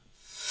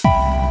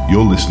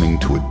You're listening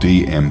to a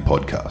DM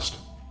podcast.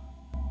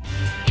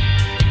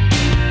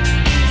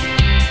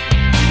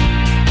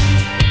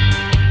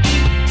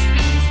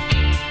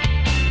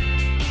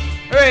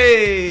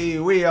 Hey,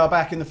 we are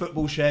back in the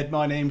football shed.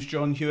 My name's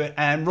John Hewitt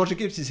and Roger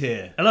Gibbs is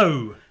here.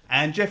 Hello.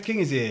 And Jeff King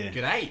is here.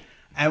 G'day.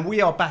 And we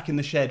are back in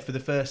the shed for the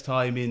first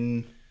time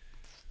in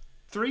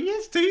 3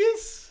 years? 2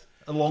 years?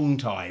 A long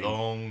time.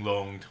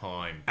 Long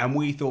time. And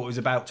we thought it was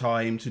about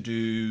time to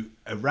do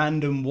a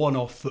random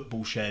one-off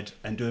football shed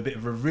and do a bit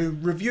of a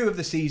review of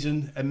the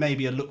season and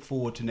maybe a look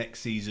forward to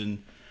next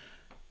season.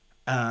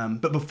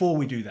 But before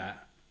we do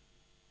that,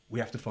 we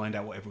have to find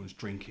out what everyone's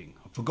drinking.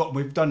 I've forgotten.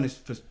 We've done this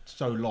for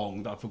so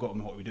long that I've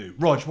forgotten what we do.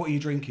 Rog, what are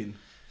you drinking?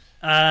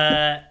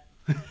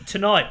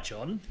 Tonight,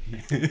 John,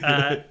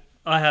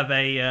 I have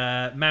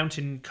a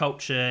Mountain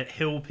Culture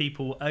Hill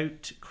People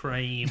Oat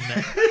Cream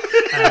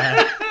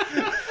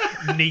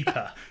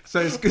Nipa. So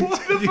it's good.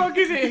 What the fuck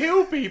is it,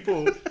 hill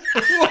people?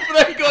 What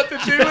have they got to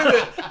do with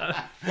it?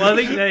 Well, I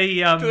think they,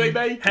 Do they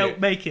make helped it?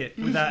 make it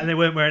with that, and they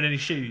weren't wearing any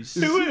shoes.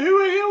 Who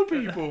are hill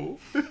people?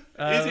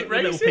 Is it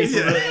Little racist?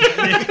 people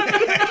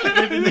that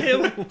live in the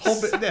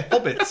hills. They're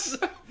hobbits.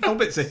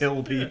 Hobbits are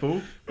hill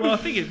people. Well, I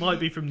think it might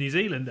be from New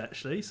Zealand,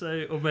 actually.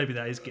 So, or maybe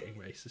that is getting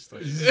racist.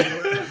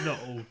 Not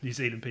all New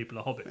Zealand people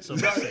are hobbits,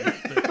 obviously.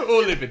 But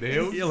All live in the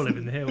hills. they all live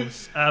in the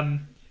hills.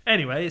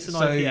 Anyway, it's an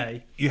So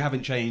IPA. you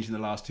haven't changed in the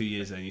last 2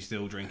 years, then? You're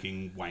still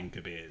drinking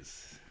wanker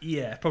beers.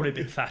 Yeah, probably a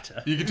bit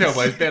fatter. You can tell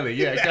by his belly,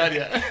 yeah, can't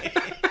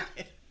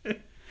you?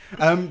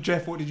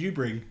 Jeff, what did you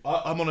bring?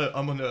 I'm on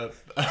a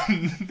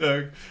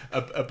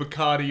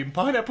Bacardi and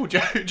pineapple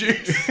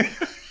juice.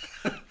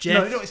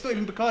 Jeff No, it's not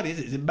even Bacardi, is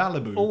it? It's in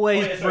Malibu.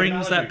 always Oh, yeah, sorry,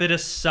 brings Malibu. that bit of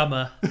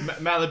summer.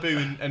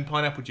 Malibu and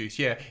pineapple juice,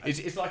 yeah.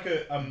 It's like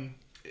a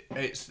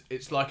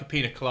it's like a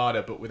pina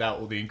colada but without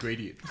all the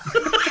ingredients.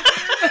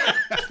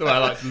 That's the way I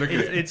like to look at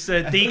it. It's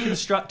a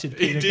deconstructed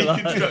pina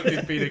colada.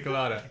 Deconstructed pina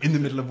colada. In the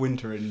middle of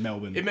winter in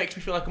Melbourne. It makes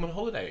me feel like I'm on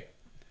holiday.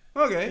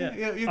 Okay, Yeah.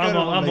 you're I'm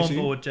going on soon.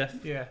 board,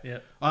 Jeff. Yeah. Yeah.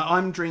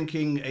 I'm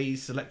drinking a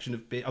selection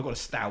of beer. I've got a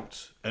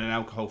stout and an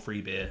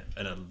alcohol-free beer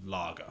and a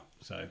lager.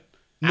 So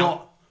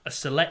not A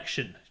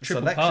selection. a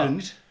Triple selection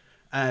parked.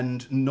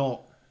 and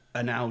not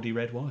an Aldi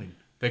red wine.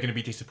 They're going to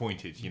be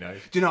disappointed, you know.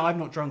 Do you know I've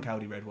not drunk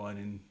Aldi red wine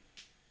in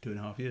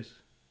 2.5 years?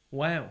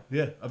 Wow.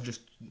 Yeah, I've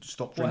just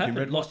stopped What drinking happened?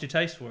 red wine. Lost your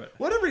taste for it.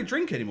 Well, I don't really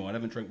drink anymore. I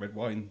haven't drank red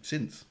wine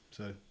since.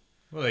 So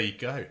Well, there you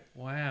go.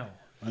 Wow.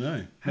 I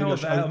know. How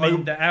Maybe about, I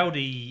mean, the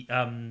Audi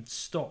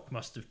stock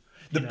must have...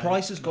 the you know,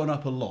 price has gone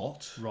up a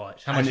lot.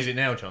 Right. How much is it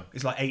now, John?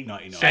 It's like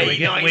 $8.99. So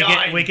we're,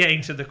 $8.99. we're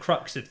getting to the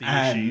crux of the issue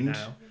and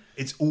now.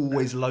 it's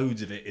always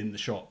loads of it in the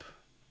shop.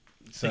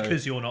 So,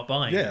 Because you're not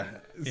buying yeah,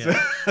 it. So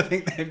Yeah. I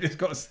think they've just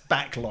got a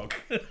backlog.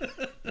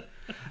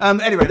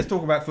 Anyway, let's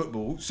talk about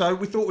football. So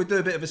we thought we'd do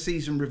a bit of a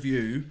season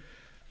review,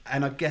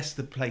 and I guess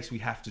the place we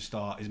have to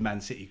start is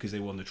Man City because they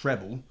won the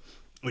treble,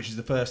 which is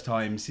the first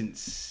time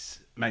since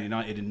Man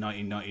United in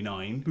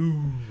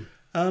 1999.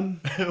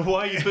 Why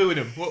are you booing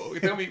them?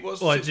 Tell me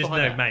what's Well, sits just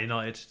behind no, that? Man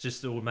United,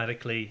 just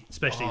automatically,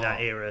 especially that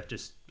era,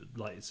 just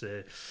like it's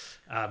a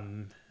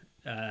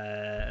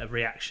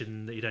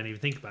reaction that you don't even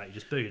think about. You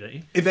just boo, don't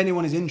you? If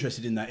anyone is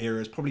interested in that era,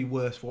 it's probably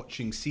worth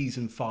watching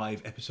season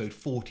 5, episode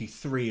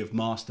 43 of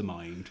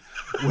Mastermind,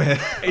 where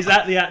Is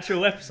that the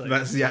actual episode?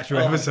 that's the actual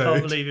Oh, episode. I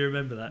can't believe you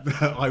remember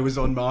that. I was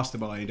on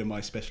Mastermind and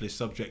my specialist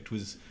subject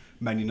was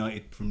Man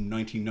United from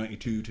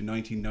 1992 to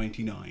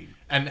 1999.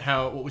 And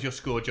what was your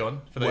score,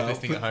 John, for those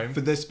listening at home?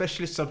 For the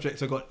specialist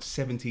subjects, I got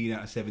 17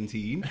 out of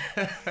 17.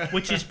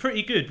 Which is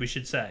pretty good, we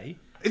should say.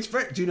 It's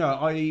very, do you know,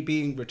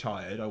 being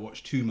retired, I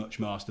watched too much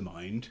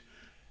Mastermind.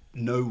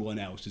 No one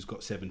else has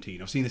got 17.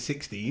 I've seen a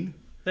 16,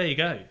 There you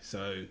go.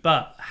 so...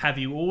 But have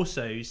you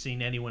also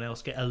seen anyone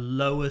else get a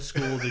lower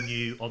score than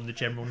you on the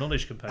general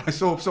knowledge I component?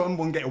 saw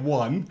someone get a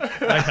 1,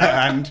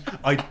 and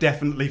I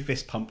definitely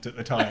fist pumped at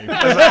the time.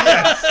 I was like,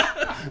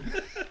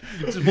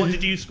 yes! So what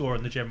did you score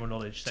on the general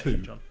knowledge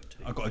section, 2. John? 2.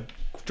 I got a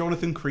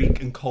Jonathan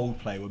Creek and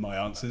Coldplay were my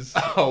answers.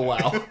 Oh,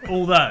 wow.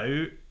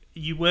 Although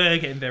you were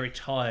getting very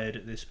tired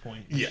at this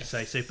point, I should Yes.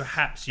 say. So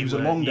perhaps It was a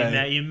long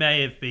day. You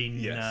may have been,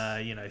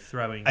 Yes.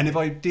 throwing. And if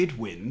I did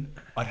win,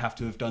 I'd have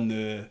to have done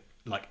the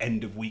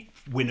end of week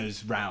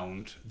winners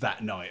round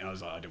that night. And I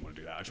was like, I didn't want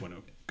to do that. I just want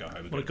to go home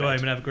and Want to to go bed. home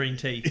and have a green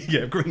tea.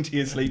 Yeah, green tea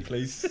and sleep,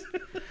 please.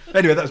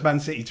 Anyway, that was Man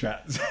City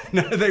chat.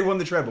 No, they won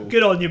the treble.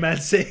 Good on you, Man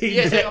City.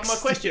 Yeah, so Next. my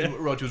question,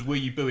 Roger, was were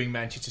you booing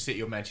Manchester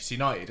City or Manchester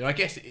United? And I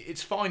guess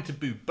it's fine to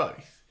boo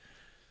both.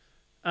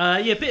 Yeah,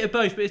 a bit of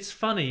both, but it's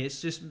funny.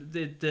 It's just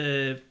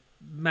the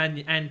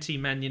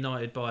anti-Man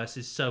United bias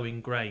is so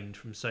ingrained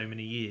from so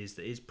many years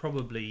that it's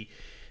probably,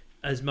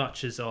 as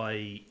much as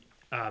I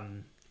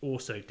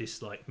also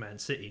dislike Man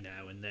City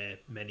now and their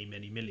many,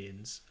 many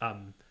millions,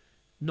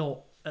 not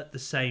at the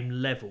same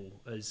level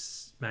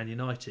as Man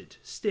United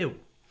still.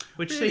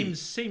 Which Really?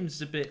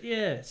 seems a bit,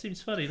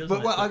 seems funny, doesn't But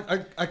it?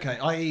 well,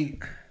 I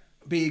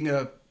being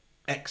a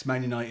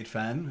ex-Man United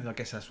fan, I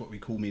guess that's what we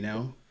call me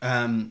now.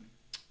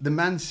 The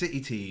Man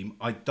City team,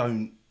 I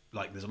don't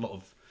like. There's a lot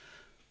of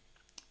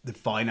the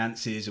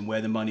finances and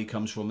where the money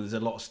comes from. There's a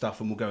lot of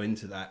stuff, and we'll go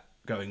into that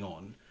going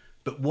on.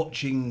 But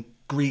watching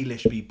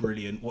Grealish be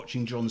brilliant,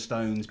 watching John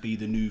Stones be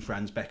the new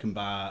Franz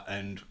Beckenbauer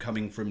and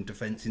coming from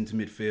defence into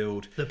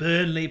midfield. The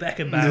Burnley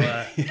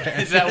Beckenbauer.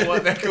 Is that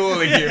what they're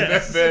calling him?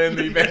 The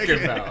Burnley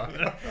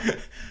Beckenbauer.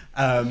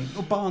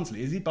 Or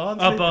Barnsley. Is he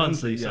Barnsley? Oh,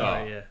 Barnsley.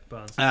 Sorry, yeah.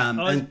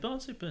 Barnsley. Is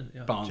Barnsley Burnley?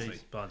 Oh, Barnsley.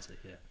 Geez. Barnsley,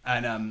 yeah.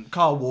 And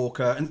Carl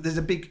Walker. And there's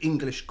a big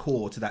English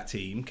core to that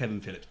team. Kelvin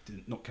Phillips.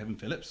 Kelvin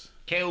Phillips.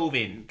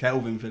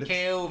 Phillips.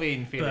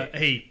 But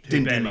he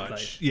Didn't do barely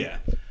much. played. Yeah.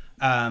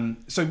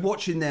 So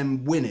watching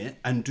them win it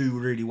and do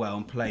really well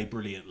and play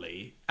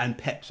brilliantly, and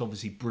Pep's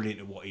obviously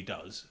brilliant at what he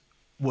does,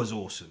 was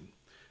awesome.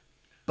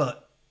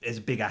 But there's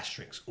a big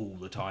asterisk all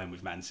the time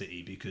with Man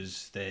City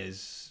because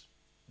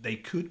they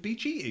could be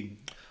cheating.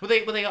 Well,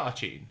 they are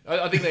cheating.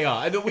 I think they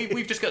are. And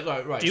we've just got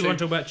right. Do you want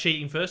to talk about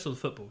cheating first or the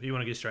football? You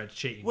want to get straight to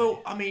cheating?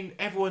 Well, I mean,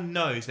 everyone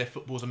knows their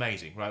football's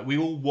amazing, right? We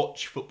all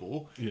watch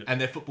football,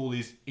 and their football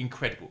is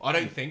incredible. I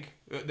don't think.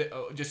 I'm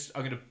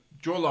going to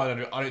draw a line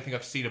under it. I don't think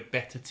I've seen a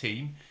better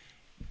team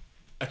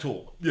at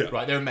all. Yeah.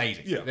 Right? They're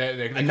amazing. Yeah.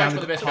 They're And now one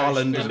of the best.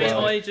 Haaland as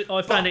well.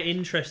 I found it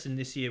interesting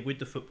this year with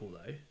the football,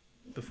 though,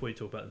 before you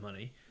talk about the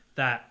money,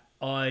 that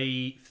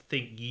I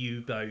think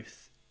you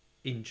both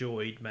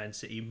enjoyed Man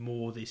City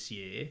more this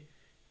year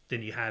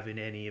than you have in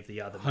any of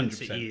the other Man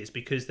City 100%. years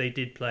because they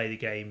did play the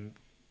game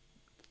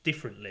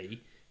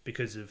differently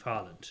because of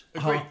Haaland.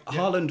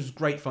 Haaland was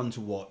great fun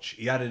to watch.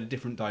 He added a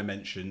different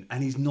dimension,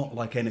 and he's not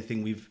like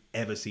anything we've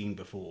ever seen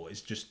before.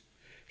 It's just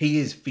he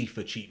is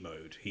FIFA cheat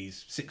mode.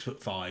 He's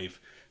 6'5",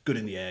 good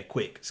in the air,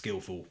 quick,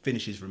 skillful,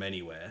 finishes from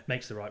anywhere,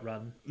 Makes the right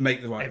run.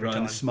 every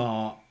time.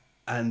 smart,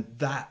 and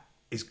that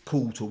is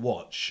cool to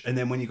watch. And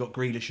then when you got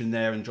Grealish in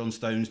there and John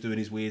Stones doing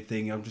his weird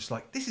thing, I'm just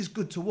like, this is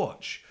good to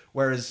watch.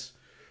 Whereas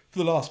for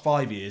the last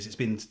 5 years, it's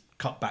been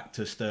cut back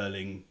to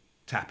Sterling,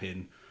 tap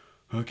in.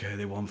 Okay,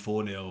 they won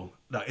 4-0.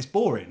 Like, it's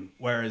boring.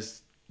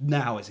 Whereas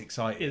now it's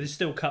exciting. Yeah, there's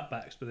still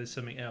cutbacks, but there's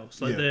something else.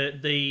 Like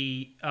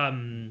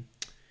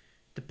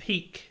the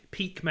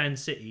peak Man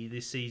City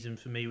this season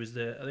for me was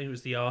I think it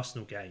was the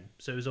Arsenal game.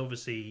 So it was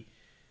obviously,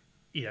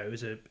 it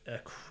was a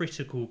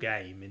critical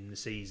game in the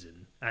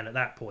season, and at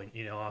that point,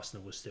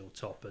 Arsenal was still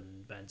top,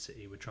 and Man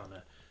City were trying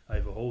to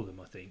overhaul them,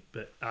 I think.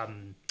 But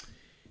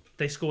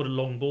they scored a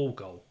long ball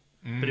goal,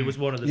 but it was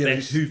one of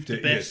the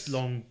best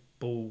long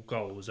ball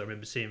goals I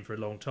remember seeing for a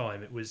long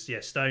time. It was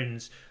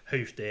Stones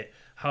hoofed it,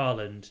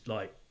 Haaland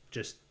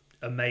just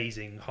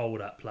amazing hold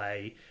up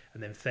play,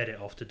 and then fed it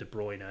off to De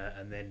Bruyne,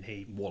 and then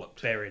he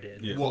Walloped. buried it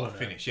in the What corner. a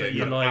finish! But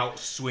Yeah, you're out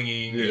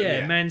swinging.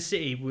 Man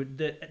City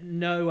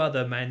no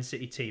other Man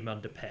City team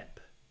under Pep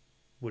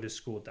would have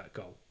scored that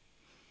goal.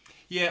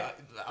 Yeah,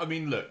 I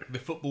mean, look, the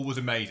football was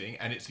amazing,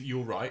 and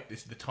you're right.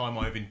 This is the time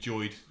I've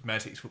enjoyed Man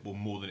City's football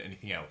more than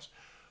anything else.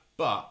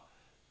 But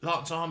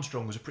Lance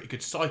Armstrong was a pretty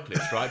good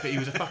cyclist, right? But he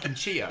was a fucking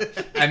cheater,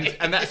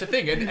 and that's the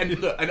thing. And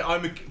look, and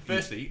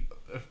firstly,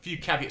 a few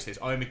caveats to this.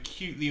 I'm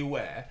acutely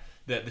aware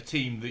that the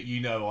team that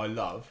I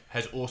love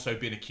has also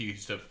been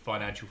accused of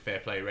financial fair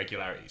play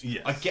irregularities.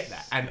 Yes. I get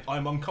that, and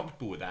I'm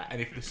uncomfortable with that. And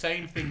if the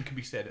same thing can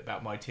be said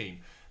about my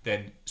team,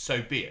 then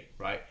so be it,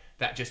 right?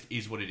 That just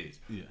is what it is.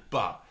 Yeah.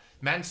 But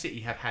Man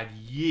City have had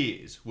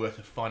years worth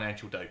of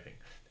financial doping.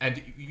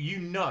 And you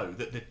know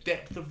that the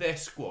depth of their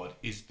squad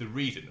is the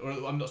reason. Or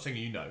I'm not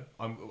saying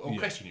I'm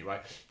questioning you,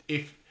 right?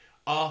 If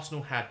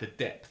Arsenal had the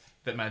depth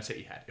that Man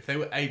City had, if they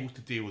were able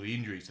to deal with the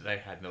injuries that they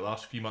had in the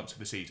last few months of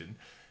the season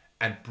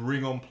and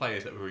bring on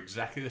players that were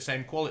exactly the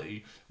same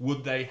quality,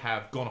 would they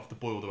have gone off the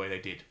boil the way they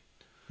did?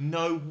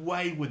 No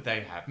way would they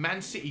have.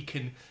 Man City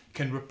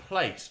can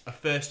replace a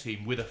first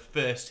team with a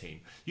first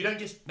team. That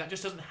just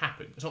doesn't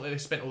happen. It's not that they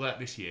spent all that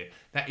this year.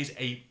 That is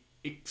a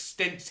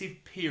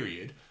extensive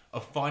period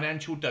of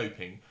financial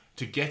doping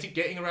to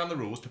getting around the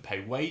rules, to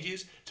pay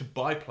wages, to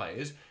buy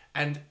players,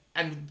 and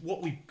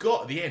what we've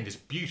got at the end is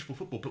beautiful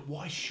football. But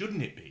why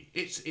shouldn't it be?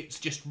 It's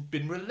just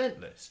been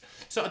relentless.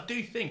 So I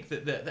do think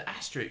that the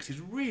asterisk is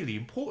really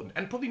important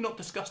and probably not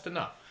discussed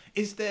enough.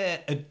 Is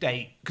there a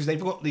date? Because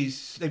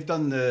they've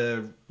done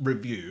the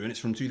review, and it's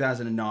from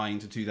 2009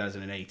 to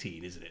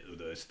 2018, isn't it?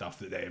 The stuff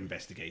that they're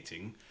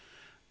investigating.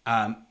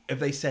 Have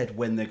they said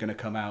when they're going to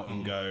come out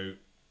and go?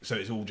 So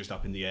it's all just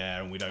up in the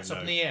air, and we don't know. It's up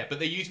in the air, but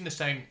they're using the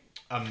same.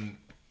 I mean,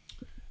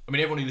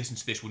 everyone who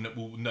listens to this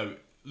will know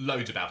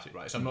loads about it,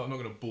 right? So I'm not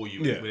going to bore you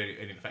with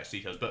any of the facts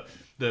details, but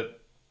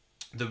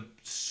the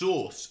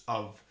source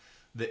of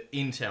the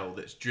intel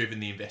that's driven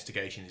the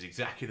investigation is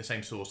exactly the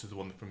same source as the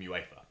one from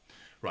UEFA.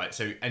 Right,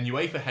 and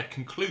UEFA had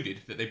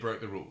concluded that they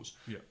broke the rules.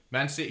 Yeah.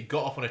 Man City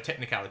got off on a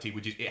technicality,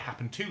 which is it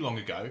happened too long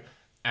ago,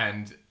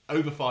 and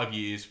over 5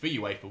 years for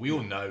UEFA, we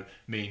all know,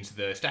 means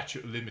the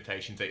statute of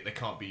limitations, they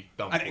can't be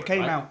done. And it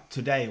came out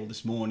today or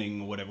this morning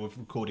or whatever, we're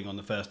recording on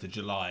the 1st of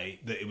July,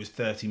 that it was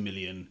 30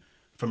 million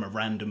from a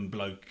random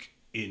bloke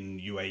in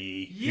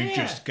UAE who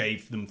just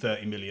gave them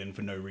 30 million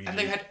for no reason. And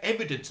they had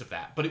evidence of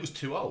that, but it was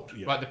too old.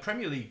 Yeah. Right, the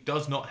Premier League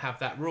does not have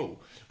that rule,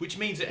 which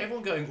means that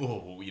everyone going,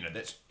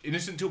 that's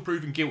innocent until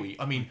proven guilty.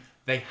 I mean,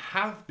 they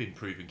have been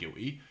proven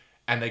guilty,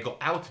 and they got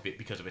out of it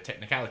because of a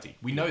technicality.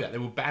 We know that. They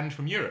were banned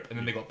from Europe, and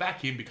then they got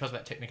back in because of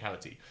that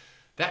technicality.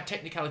 That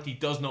technicality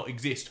does not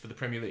exist for the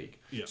Premier League.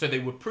 Yeah. So they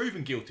were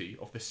proven guilty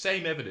of the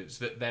same evidence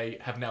that they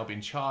have now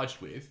been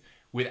charged with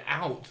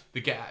without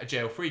the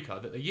get-out-of-jail-free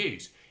card that they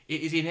use.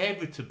 It is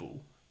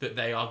inevitable that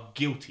they are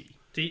guilty.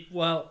 Do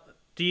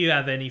you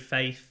have any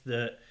faith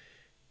that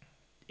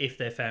if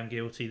they're found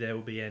guilty, there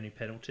will be any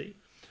penalty?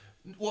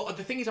 Well,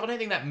 the thing is, I don't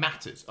think that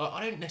matters.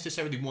 I don't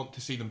necessarily want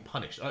to see them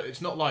punished.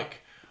 It's not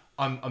like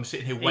I'm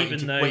sitting here waiting Even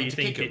to though wait you to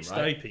think kick it's them,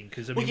 right? doping,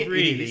 because Well, yeah, it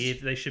really,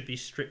 is. they should be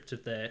stripped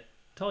of their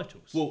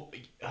titles. Well,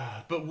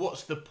 but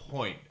what's the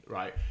point,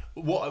 right?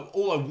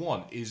 All I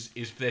want is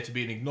for there to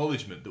be an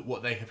acknowledgement that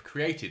what they have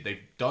created,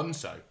 they've done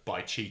so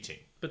by cheating.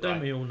 But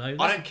don't we all know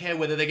that? I don't care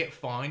whether they get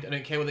fined. I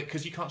don't care whether,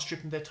 because you can't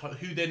strip them their title.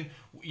 Who then,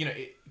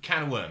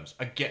 can of worms.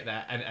 I get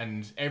that,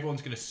 and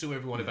everyone's going to sue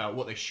everyone about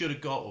what they should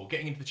have got or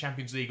getting into the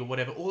Champions League or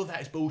whatever. All of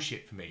that is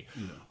bullshit for me.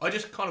 Yeah. I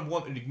just kind of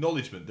want an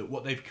acknowledgement that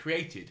what they've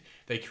created,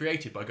 they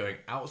created by going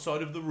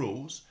outside of the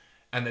rules,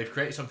 and they've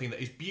created something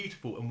that is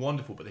beautiful and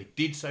wonderful, but they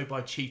did so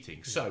by cheating.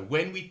 Yeah. So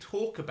when we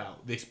talk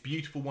about this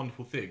beautiful,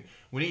 wonderful thing,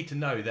 we need to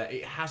know that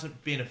it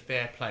hasn't been a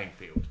fair playing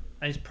field.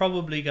 And it's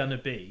probably going to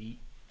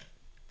be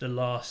the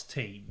last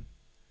team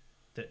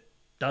that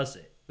does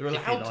it. They're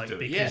allowed to do it,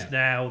 because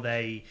now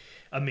the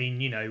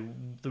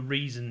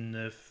reason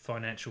the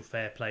financial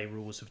fair play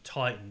rules have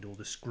tightened or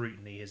the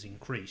scrutiny has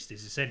increased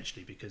is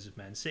essentially because of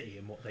Man City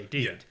and what they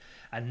did. Yeah.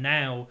 And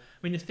now,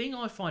 the thing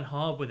I find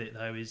hard with it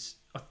though is,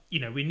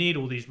 we need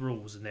all these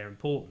rules and they're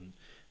important,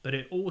 but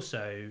it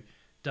also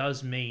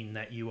does mean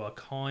that you are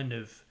kind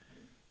of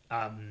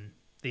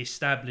the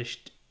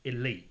established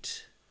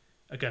elite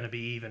are going to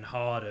be even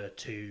harder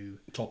to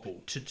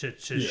topple,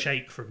 to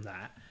shake from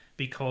that,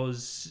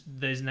 because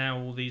there's now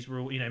all these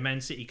rules. Man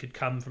City could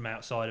come from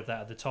outside of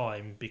that at the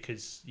time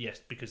because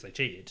they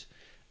cheated,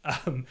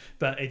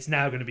 but it's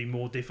now going to be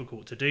more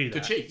difficult to do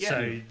that. To cheat, yeah.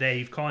 So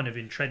they've kind of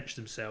entrenched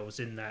themselves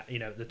in that,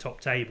 at the top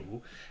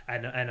table,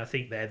 and I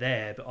think they're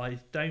there. But I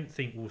don't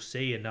think we'll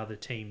see another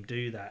team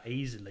do that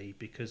easily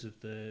because of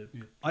the.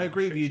 I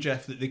agree with you,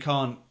 Jeff, that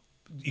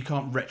you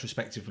can't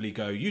retrospectively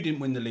go, you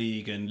didn't win the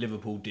league and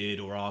Liverpool did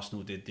or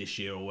Arsenal did this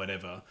year or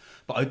whatever.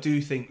 But I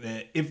do think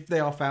that if they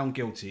are found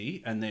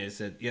guilty and they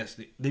said, yes,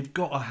 they've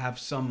got to have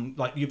some,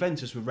 like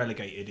Juventus were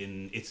relegated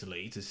in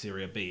Italy to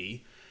Serie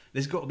B,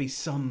 there's got to be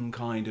some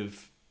kind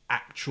of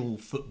actual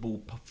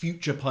football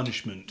future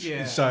punishment.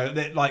 Yeah. So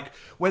that, like,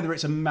 whether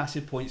it's a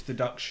massive points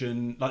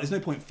deduction, like there's no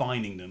point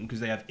fining them because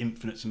they have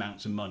infinite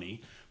amounts of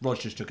money.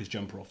 Roge just took his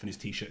jumper off and his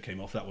t-shirt came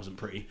off. That wasn't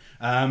pretty.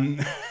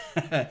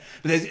 But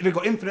they've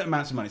got infinite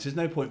amounts of money, so there's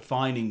no point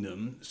fining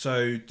them.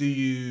 So do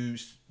you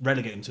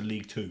relegate them to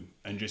League Two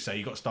and just say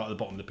you've got to start at the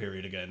bottom of the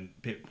period again?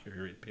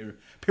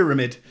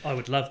 Pyramid. I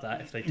would love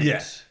that if they did.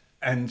 Yes.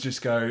 And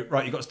just go,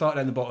 right, you've got to start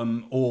down the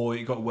bottom or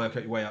you've got to work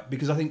out your way up.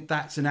 Because I think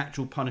that's an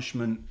actual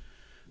punishment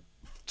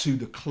to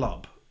the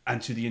club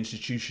and to the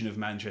institution of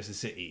Manchester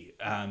City.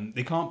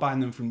 They can't ban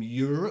them from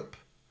Europe,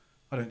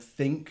 I don't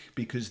think,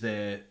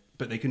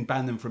 but they can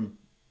ban them from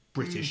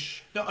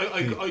British. No,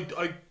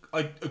 I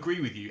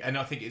agree with you, and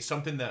I think it's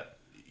something that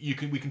we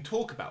can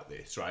talk about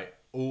this, right?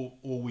 All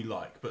we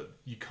like, but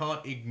you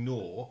can't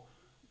ignore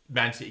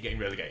Man City getting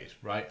relegated,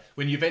 right?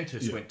 When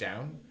Juventus went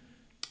down,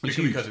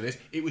 because of this,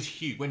 it was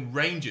huge. When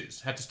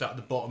Rangers had to start at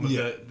the bottom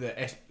of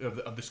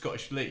the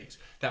Scottish leagues,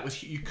 that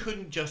was you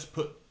couldn't just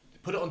put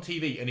it on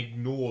TV and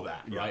ignore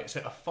that, right?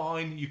 So a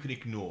fine you can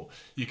ignore.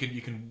 You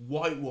can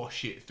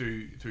whitewash it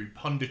through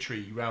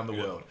punditry around the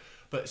world.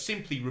 But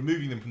simply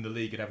removing them from the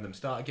league and having them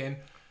start again,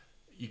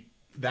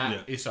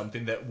 that is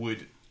something that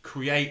would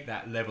create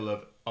that level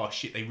of, oh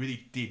shit, they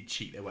really did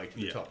cheat their way to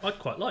the top. I'd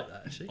quite like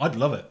that, actually. I'd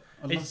love it.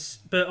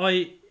 But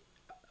I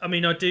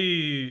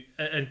do,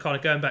 and kind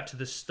of going back to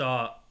the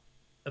start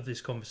of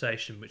this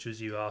conversation, which was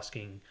you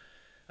asking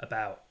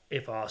about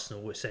if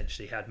Arsenal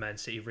essentially had Man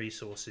City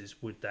resources,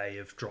 would they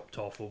have dropped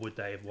off or would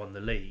they have won the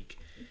league?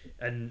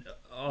 And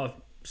I've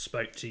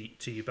spoke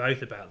to you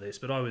both about this,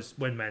 but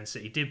when Man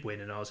City did win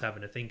and I was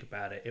having to think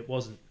about it, it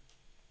wasn't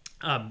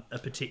a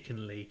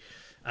particularly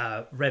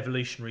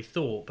revolutionary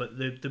thought, but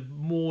the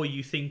more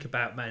you think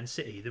about Man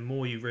City, the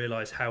more you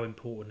realise how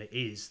important it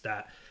is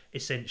that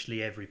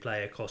essentially every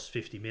player costs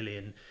 50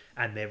 million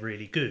and they're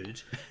really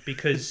good,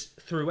 because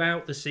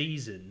throughout the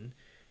season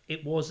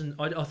it wasn't.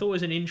 I thought it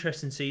was an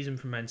interesting season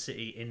for Man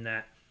City in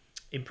that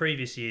in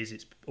previous years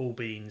it's all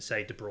been,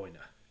 say, De Bruyne.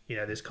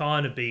 There's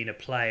kind of been a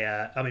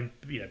player.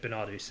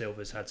 Bernardo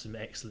Silva's had some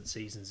excellent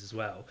seasons as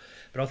well.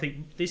 But I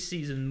think this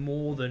season,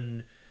 more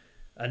than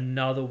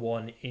another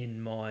one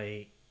in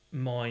my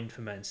mind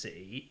for Man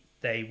City,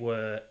 they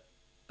were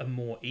a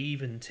more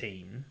even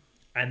team.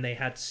 And they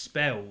had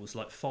spells,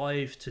 like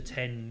 5 to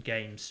 10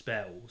 game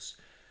spells,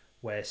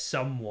 where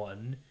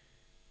someone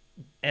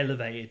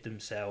elevated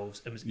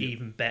themselves and was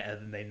even better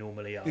than they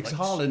normally are. Because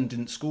Haaland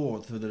didn't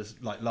score for the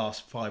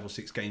last 5 or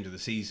 6 games of the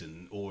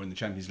season, or in the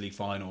Champions League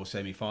final or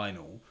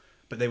semi-final,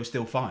 but they were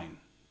still fine.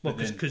 Well,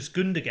 because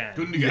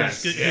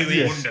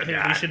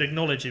Gundogan, we should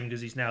acknowledge him because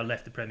he's now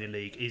left the Premier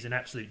League. He's an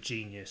absolute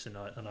genius, and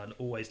I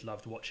always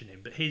loved watching him.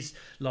 But his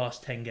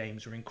last 10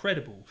 games were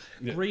incredible.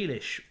 Yeah.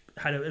 Grealish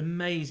had an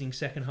amazing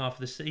second half of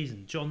the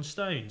season. John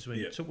Stones,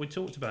 we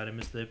talked about him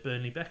as the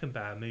Burnley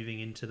Beckenbauer moving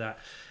into that.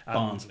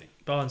 Barnsley.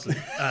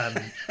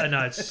 No,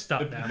 it's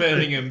stuck now.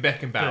 Birmingham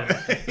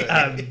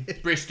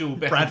Beckenbauer. Bristol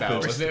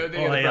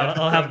Beckenbauer.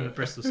 I'll have him at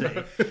Bristol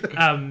City.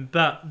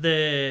 But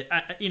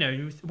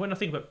when I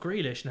think about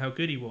Grealish and how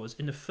good he was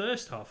in the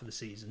first half of the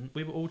season,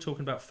 we were all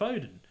talking about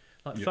Foden.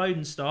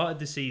 Foden started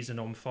the season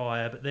on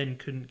fire, but then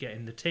couldn't get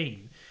in the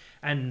team.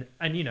 And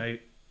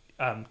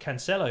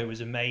Cancelo was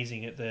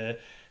amazing at the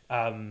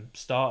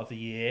start of the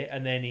year,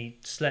 and then he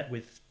slept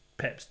with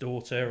Pep's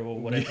daughter or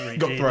whatever he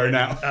got did. Thrown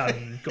out.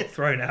 Got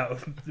thrown out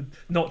of,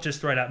 not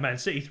just thrown out of Man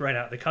City, thrown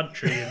out of the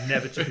country and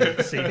never to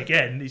be seen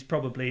again. He's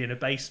probably in a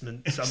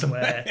basement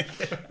somewhere.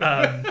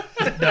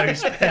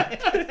 Knows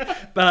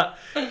Pep. But,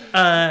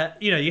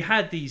 you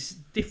had these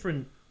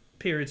different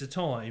periods of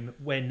time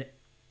when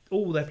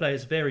all their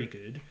players are very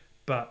good,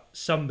 but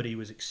somebody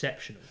was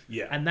exceptional.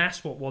 Yeah. And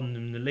that's what won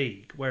them the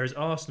league. Whereas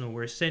Arsenal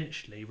were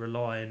essentially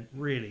relying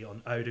really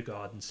on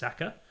Odegaard and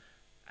Saka,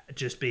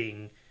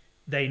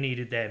 they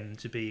needed them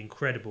to be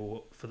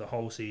incredible for the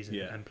whole season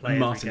and play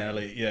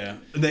Martinelli,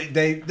 every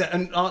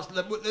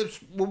game.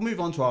 We'll move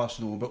on to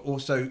Arsenal, but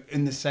also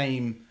in the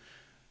same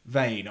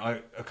vein,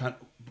 I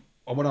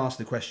want to ask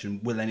the question: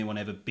 will anyone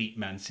ever beat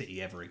Man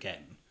City ever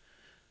again?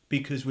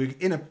 Because we're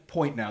in a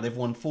point now, they've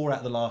won 4 out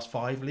of the last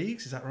 5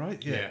 leagues, is that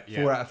right? Yeah.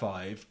 4 out of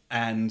 5.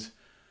 And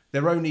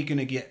they're only going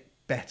to get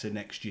better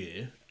next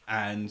year.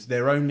 And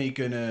they're only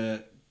going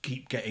to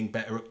keep getting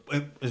better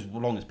as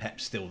long as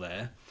Pep's still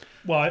there.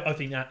 Well, I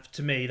think that,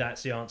 to me,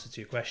 that's the answer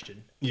to your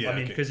question. Yeah, I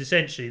mean, because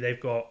essentially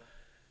they've got,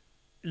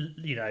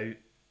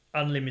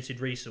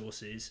 unlimited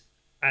resources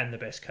and the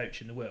best coach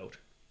in the world.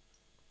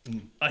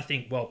 I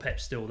think while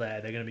Pep's still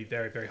there, they're going to be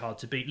very, very hard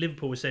to beat.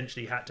 Liverpool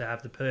essentially had to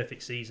have the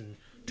perfect season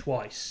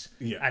twice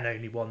and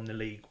only won the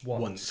league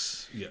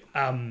once.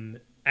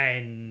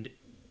 And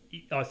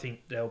I think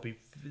they're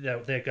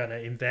going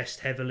to invest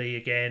heavily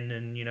again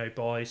and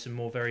buy some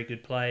more very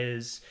good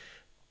players,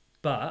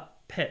 but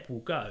Pep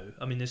will go.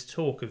 I mean, there's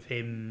talk of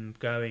him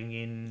going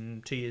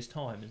in 2 years'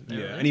 time, isn't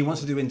there? Yeah, and he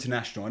wants to do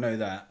international. I know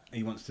that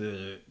he wants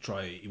to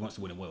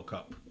win a World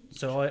Cup.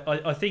 So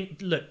I think,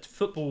 look,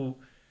 football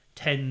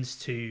tends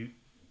to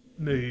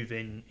move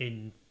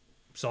in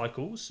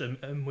cycles,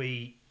 and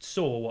we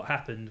saw what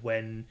happened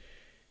when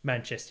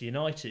Manchester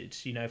United,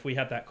 if we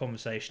had that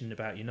conversation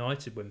about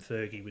United when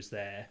Fergie was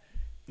there,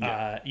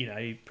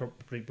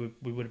 probably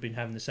we would have been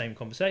having the same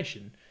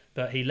conversation,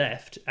 but he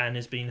left and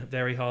has been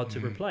very hard to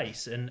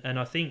replace, and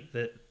I think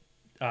that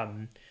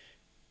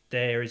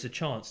there is a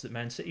chance that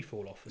Man City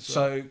fall off as well.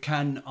 So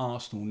can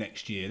Arsenal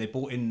next year, they're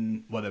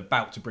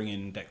about to bring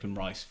in Declan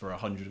Rice for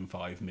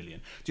 105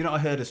 million. Do you know, I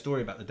heard a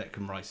story about the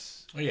Declan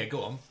Rice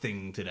go on.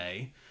 thing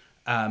today,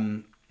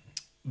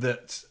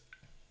 that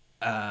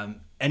Eni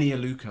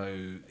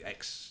Aluko,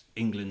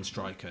 ex-England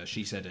striker,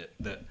 she said it,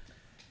 that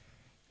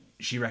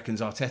she reckons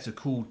Arteta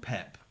called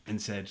Pep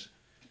and said,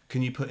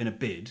 can you put in a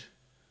bid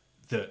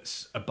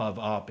that's above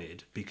our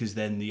bid, because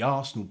then the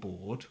Arsenal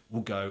board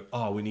will go,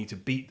 we need to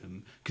beat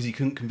them, because he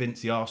couldn't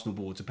convince the Arsenal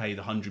board to pay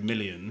the 100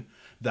 million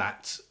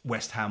that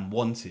West Ham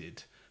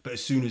wanted. But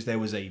as soon as there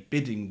was a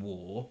bidding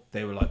war,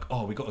 they were like,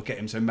 we got to get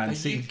him. So Man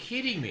City... Are you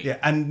kidding me? Yeah,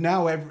 and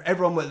now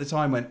everyone at the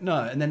time went,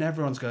 no, and then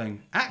everyone's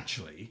going,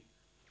 actually...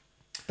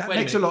 That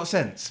makes a lot of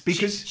sense,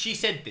 because she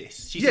said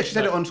this. She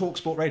said it on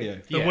TalkSport Radio.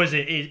 But is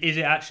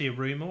it actually a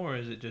rumor, or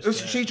is it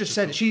just? She just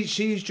said it.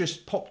 She's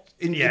just popped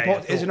in.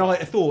 Thought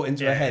a thought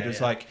into her head. It's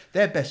like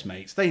they're best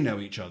mates. They know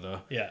each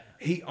other. Yeah.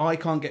 I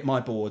can't get my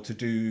board to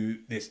do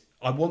this.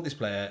 I want this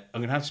player.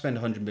 I'm going to have to spend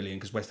 100 million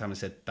because West Ham has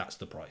said that's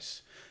the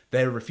price.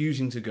 They're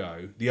refusing to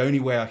go. The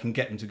only way I can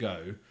get them to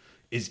go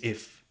is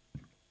if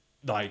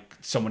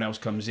someone else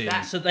comes in.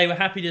 So they were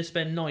happy to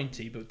spend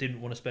 90, but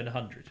didn't want to spend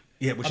 100.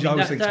 Yeah, which I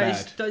always think is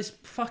mad. That is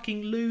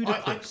fucking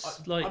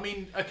ludicrous.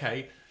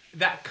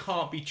 That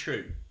can't be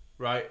true,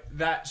 right?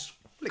 That's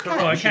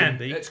corruption. It can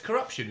be. It's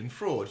corruption and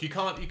fraud. You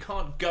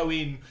can't go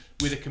in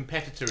with a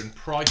competitor and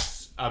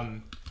price.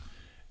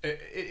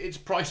 It's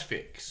price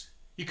fix.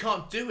 You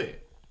can't do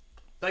it.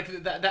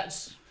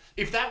 That's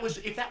if that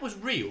was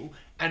real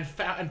and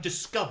found and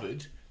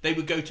discovered, they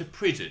would go to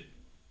prison.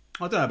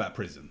 I don't know about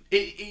prison.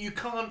 You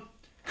can't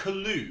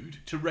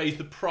collude to raise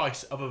the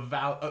price of a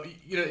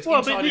it's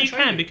but you trading.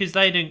 can, because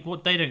they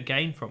don't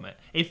gain from it.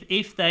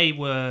 If they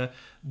were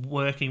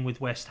working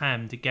with West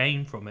Ham to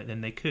gain from it,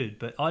 then they could.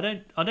 But I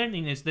don't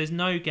think there's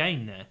no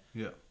gain there.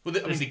 Yeah. Well,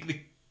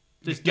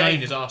 the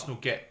gain is Arsenal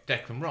get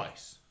Declan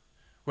Rice.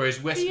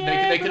 Whereas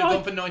they could have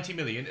gone for 90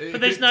 million.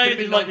 But there's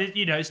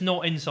it's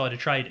not insider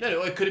trading.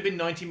 No, it could have been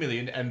 90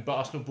 million, but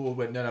Arsenal board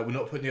went, no, we're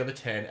not putting the other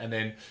 10, and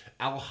then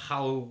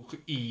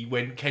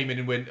Al-Halawi came in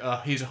and went,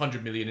 here's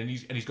 100 million, and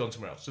he's gone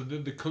somewhere else. So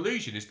the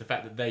collusion is the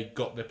fact that they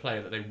got the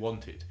player that they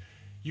wanted.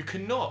 You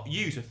cannot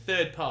use a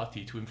third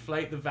party to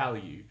inflate the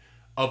value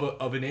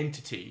of an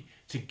entity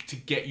to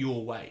get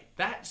your way.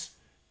 That's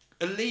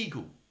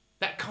illegal.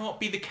 That can't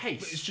be the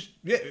case. But it's just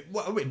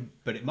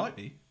but it might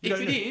be.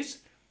 If it is.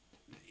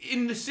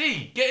 in the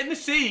sea. Get in the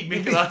sea,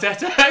 Mikel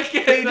Arteta. But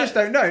you just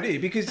don't know, do you?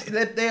 Because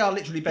they are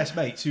literally best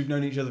mates who've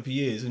known each other for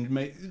years, and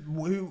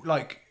who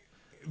like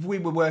if we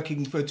were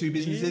working for two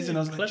businesses, and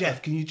I was like, clever.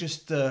 Jeff, can you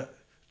just try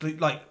to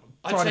buy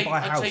a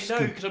house? I'd say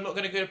no, because I'm not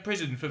going to go to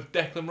prison for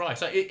Declan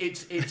Rice. Like,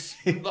 it's like,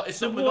 it's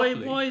So not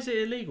Monopoly. why is it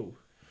illegal?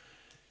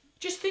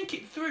 Just think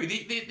it through.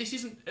 This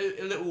isn't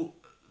a little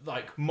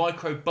like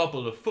micro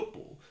bubble of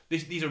football.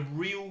 These are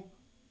real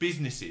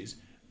businesses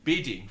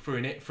bidding for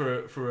an entity,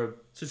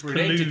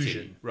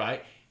 collusion.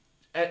 right?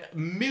 At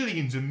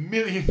millions and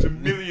millions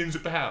and millions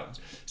of pounds.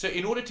 So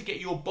in order to get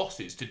your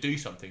bosses to do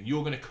something,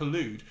 you're going to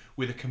collude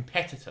with a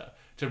competitor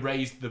to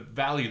raise the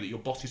value that your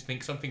bosses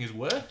think something is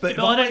worth. But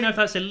I don't know if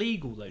that's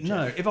illegal though, Jeff.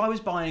 No, if I was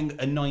buying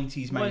a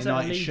 90s Why Man is that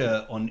United illegal?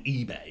 shirt on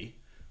eBay,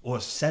 or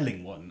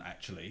selling one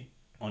actually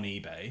on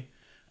eBay,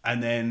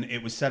 and then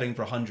it was selling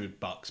for $100,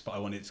 but I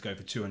wanted it to go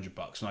for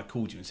 $200, and I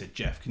called you and said,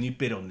 Jeff, can you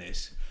bid on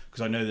this?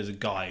 Because I know there's a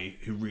guy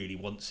who really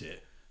wants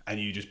it, and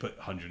you just put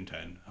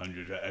 110,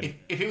 100.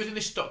 If it was in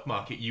the stock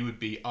market, you would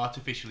be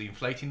artificially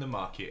inflating the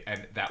market,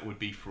 and that would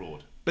be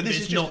fraud. But this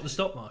It's is just, not the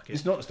stock market.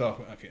 It's not the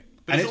stock market.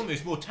 But And it's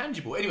almost more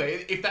tangible.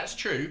 Anyway, if that's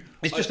true,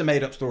 it's just a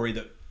made-up story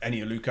that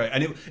Ennio Luco,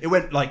 and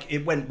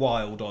it went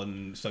wild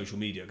on social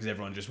media because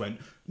everyone just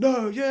went,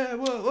 no, yeah,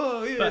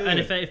 whoa, yeah. But, and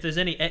if there's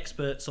any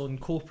experts on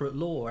corporate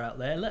law out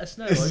there, let us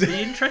know. I'd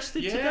be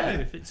interested to Yeah. know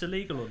if it's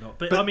illegal or not.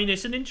 But I mean,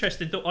 it's an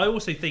interesting thought. I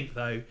also think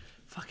though,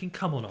 fucking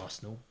come on,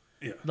 Arsenal.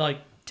 Yeah. Like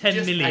 10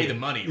 just million. pay the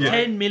money, right?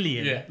 10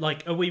 million. Yeah.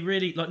 Like, are we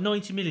really, like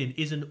 90 million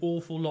is an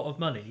awful lot of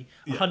money.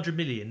 100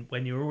 million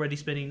when you're already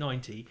spending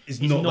 90 It's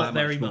is not not that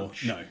very much more.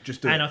 much. No,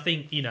 just do And it. I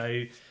think,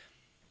 it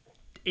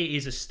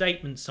is a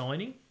statement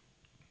signing.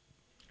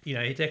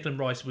 Declan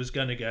Rice was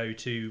going to go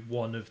to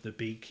one of the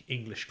big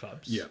English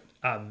clubs. Yeah.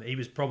 He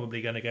was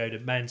probably going to go to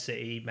Man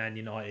City, Man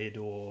United,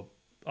 or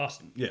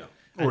Arsenal. Yeah.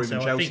 And Or even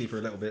so I Chelsea think- for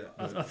a little bit.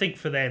 I think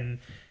for them,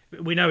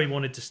 we know he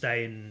wanted to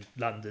stay in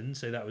London,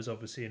 so that was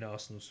obviously in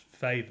Arsenal's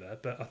favour.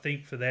 But I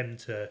think for them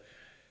to,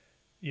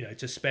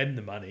 to spend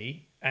the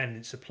money, and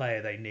it's a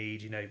player they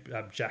need.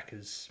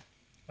 Xhaka's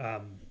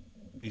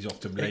He's off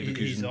to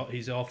Leverkusen.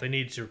 he's off. They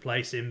needed to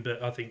replace him,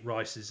 but I think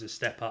Rice is a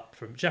step up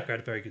from. Xhaka had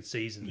a very good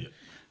season,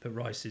 but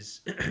Rice is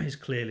is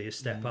clearly a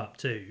step up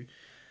too.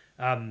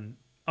 I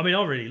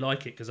really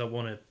like it because I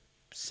want to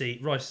see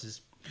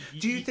Rice's.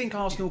 Do you think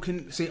Arsenal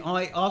can see?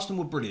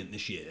 Arsenal were brilliant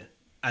this year,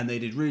 and they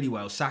did really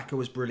well. Saka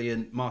was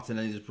brilliant.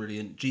 Martinelli was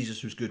brilliant.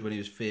 Jesus was good when he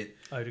was fit.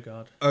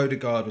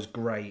 Odegaard was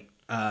great.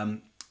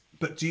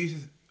 But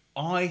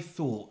I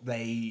thought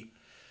they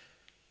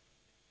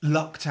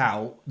lucked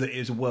out that it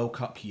was a World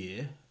Cup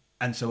year,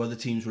 and so other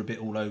teams were a bit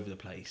all over the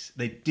place.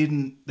 They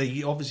didn't.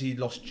 They obviously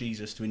lost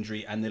Jesus to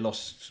injury, and they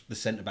lost the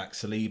centre back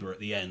Saliba at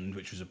the end,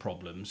 which was a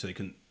problem. So they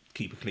couldn't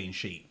keep a clean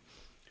sheet.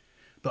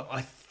 But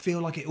I feel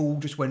like it all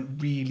just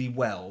went really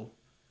well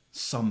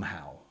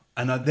somehow.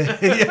 And they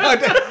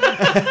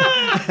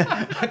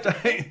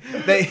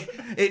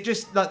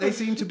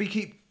seem to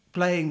keep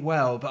playing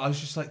well. But I was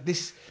just like,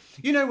 this,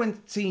 when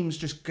teams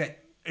just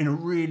get in a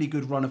really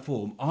good run of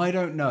form, I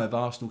don't know if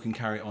Arsenal can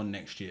carry it on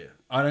next year.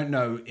 I don't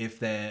know if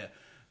they're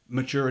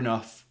mature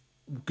enough,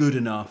 good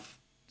enough,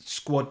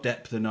 squad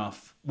depth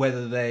enough,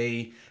 whether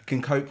they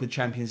can cope with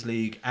Champions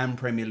League and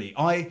Premier League.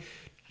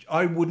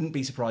 I wouldn't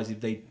be surprised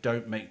if they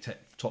don't make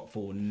top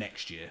four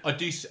next year. I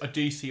do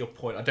see your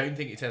point. I don't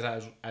think it's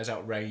as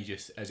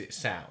outrageous as it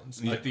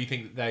sounds. Yeah. I do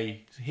think that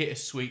they hit a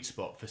sweet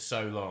spot for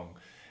so long,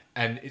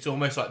 and it's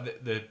almost like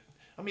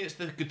it's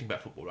the good thing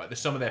about football, right? The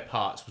sum of their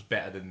parts was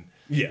better than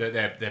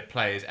their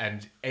players,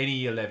 and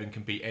any 11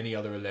 can beat any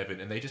other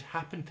 11, and they just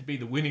happened to be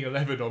the winning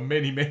 11 on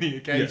many, many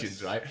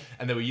occasions, right?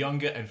 And they were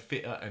younger and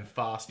fitter and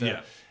faster.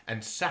 Yeah.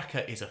 And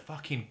Saka is a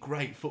fucking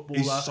great footballer.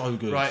 He's so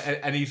good, right?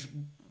 And he's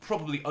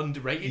probably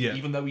underrated,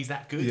 even though he's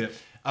that good. Yeah.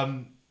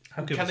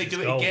 How good can was they his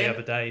do it goal again? the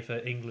other day for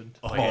England?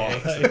 Oh, yeah.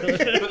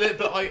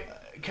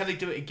 Can they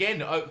do it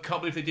again? I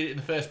can't believe they did it in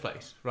the first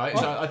place, right?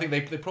 So I think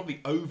they probably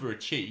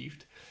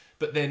overachieved,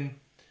 but then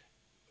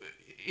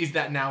is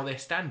that now their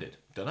standard?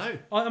 Don't know.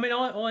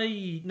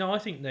 I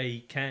think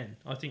they can.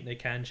 I think they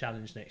can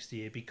challenge next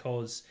year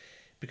because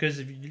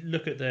if you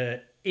look at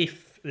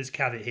there's a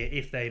caveat here,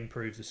 if they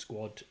improve the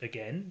squad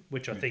again,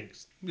 which I think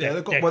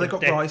they've got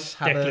Rice,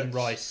 Havertz. Declan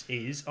Rice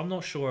is. I'm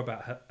not sure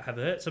about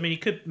Havertz.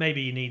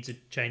 He needs a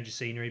change of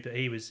scenery, but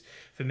he was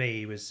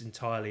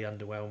entirely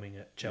underwhelming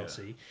at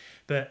Chelsea.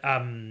 Yeah. But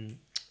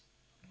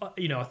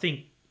I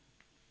think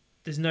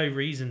there's no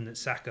reason that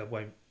Saka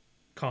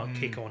can't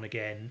kick on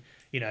again.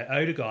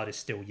 Odegaard is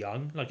still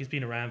young. Like, he's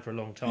been around for a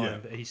long time,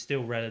 but he's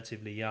still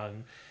relatively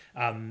young.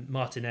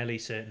 Martinelli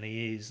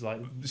certainly is.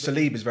 Like,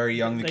 Saliba's very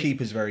young. The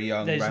keeper's very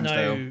young.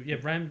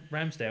 Ramsdale.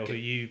 Ramsdale, who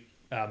you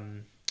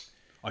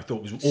I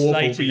thought was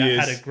awful for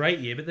years. Had a great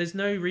year, but there's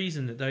no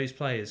reason that those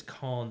players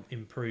can't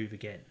improve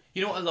again.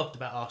 You know what I loved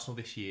about Arsenal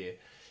this year?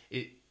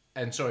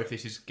 And sorry if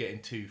this is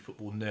getting too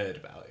football nerd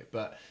about it,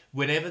 but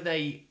whenever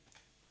they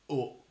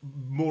or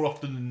more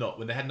often than not,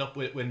 when they had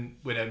when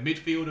a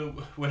midfielder,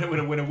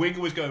 when a winger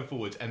was going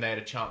forwards and they had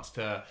a chance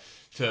to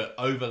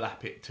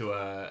overlap it to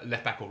a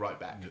left back or right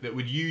back, that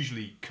would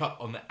usually cut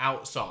on the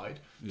outside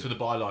to the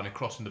byline and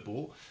crossing the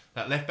ball.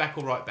 That left back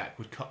or right back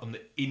would cut on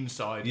the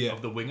inside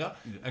of the winger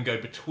and go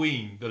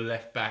between the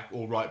left back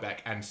or right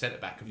back and centre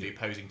back of the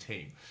opposing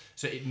team.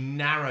 So it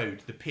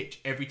narrowed the pitch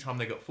every time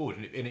they got forward,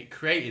 and it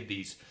created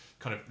these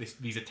kind of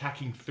these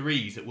attacking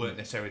threes that weren't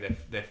necessarily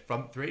their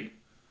front three.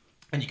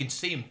 And you can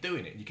see him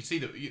doing it. You can see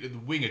the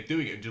winger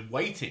doing it and just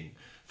waiting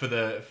for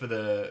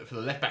the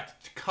left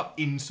back to cut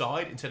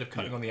inside instead of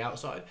cutting on the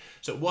outside.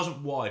 So it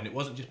wasn't wide, and it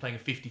wasn't just playing a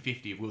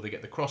 50-50 of will they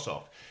get the cross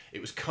off. It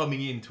was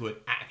coming into an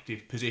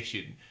active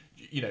position,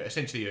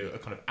 essentially a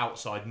kind of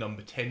outside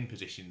number 10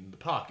 position in the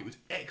park. It was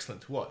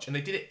excellent to watch, and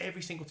they did it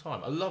every single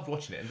time. I loved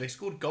watching it, and they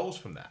scored goals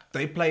from that.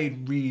 They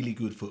played really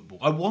good football.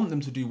 I want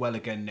them to do well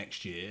again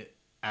next year,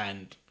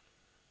 and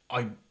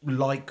I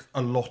like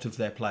a lot of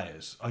their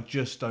players. I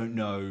just don't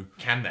know.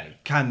 Can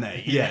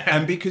they? Yeah.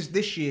 And because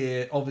this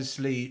year,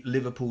 obviously,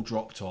 Liverpool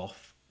dropped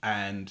off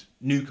and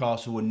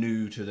Newcastle were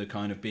new to the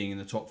kind of being in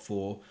the top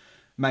four.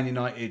 Man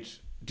United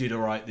did all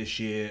right this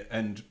year,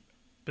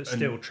 but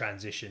still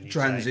transition.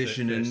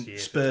 And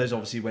Spurs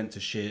obviously went to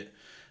shit.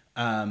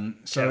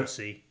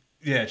 Chelsea.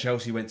 Yeah,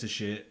 Chelsea went to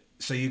shit.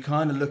 So you're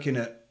kind of looking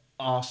at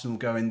Arsenal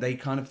going,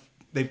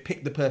 they've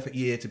picked the perfect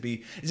year to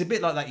be. It's a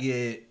bit like that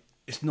year.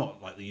 It's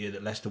not like the year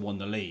that Leicester won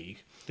the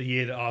league. The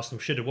year that Arsenal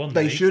should have won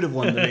the league. They should have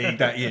won the league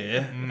that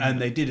year, and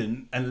they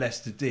didn't, and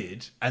Leicester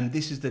did. And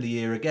this is the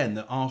year again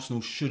that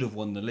Arsenal should have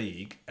won the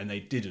league, and they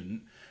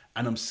didn't.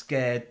 And I'm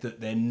scared that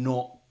they're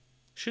not.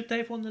 Should they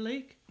have won the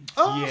league?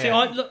 Oh,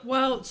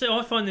 yeah. See,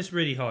 I find this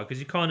really hard because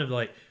you kind of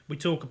we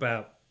talk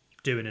about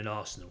doing an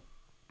Arsenal,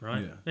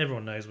 right? Yeah.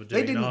 Everyone knows we're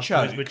doing an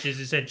Arsenal, which is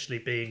essentially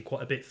being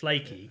quite a bit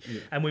flaky,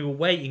 and we were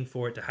waiting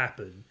for it to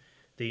happen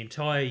the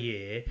entire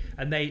year,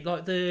 and they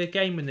the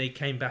game when they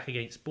came back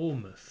against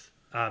Bournemouth,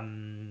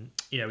 and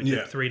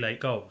took 3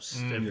 late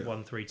goals, they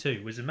won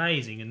 3-2, was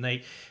amazing, and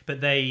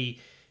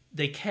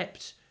they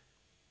kept.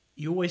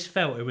 You always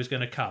felt it was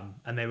going to come,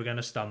 and they were going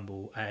to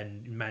stumble,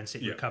 and Man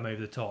City would come over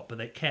the top, but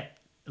they kept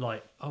I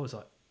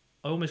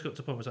almost got to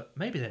the point where I was like,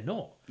 maybe they're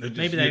not,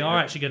 maybe they are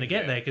actually going to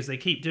get there because they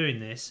keep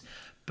doing this.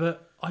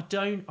 But I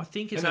think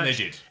it's and then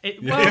actually... they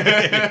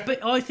did.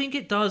 But I think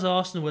it does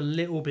Arsenal a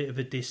little bit of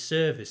a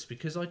disservice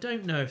because I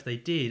don't know if they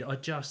did. I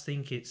just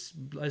think it's,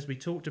 as we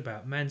talked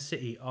about, Man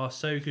City are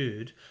so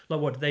good.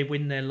 What, did they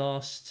win their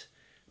last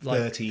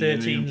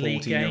 13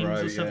 league games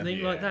or something?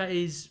 Yeah. That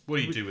is... What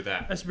do you do with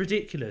that? That's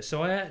ridiculous.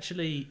 So I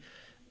actually...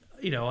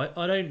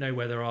 I don't know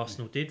whether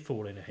Arsenal did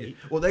fall in a heap.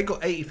 Well, they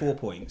got 84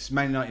 points.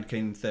 Man United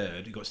came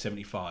third. He got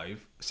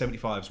 75.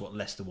 75 is what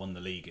Leicester won the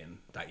league in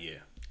that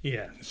year.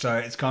 Yeah. So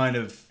it's kind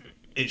of...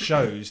 It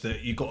shows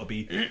that you've got to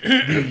be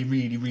really,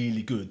 really,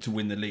 really good to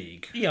win the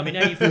league. Yeah, I mean...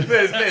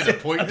 there's a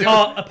point.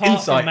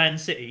 Apart from Man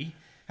City...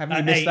 Haven't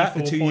you missed that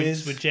for 2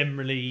 years? Would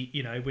generally,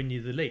 win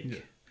you the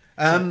league.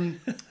 Yeah.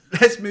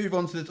 Let's move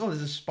on to the... Oh,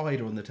 there's a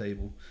spider on the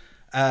table.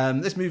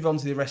 Let's move on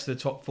to the rest of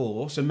the top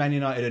 4. So Man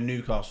United and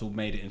Newcastle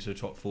made it into the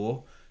top 4.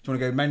 Do you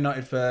want to go Man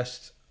United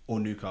first or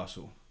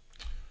Newcastle?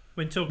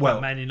 We can talk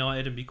about Man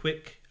United and be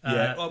quick.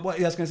 I was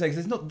going to say, because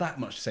there's not that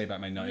much to say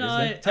about Man United, is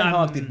there? Ten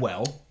Hag did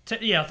well.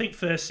 I think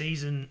first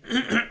season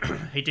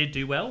he did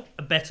do well,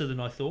 better than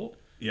I thought.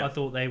 Yeah. I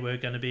thought they were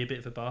going to be a bit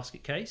of a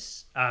basket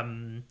case.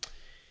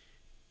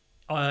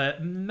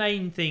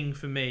 Main thing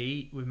for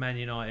me with Man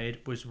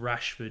United was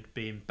Rashford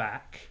being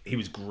back. He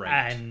was great.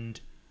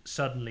 And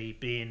suddenly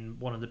being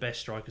one of the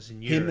best strikers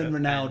in Europe. Him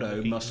and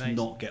Ronaldo must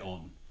not get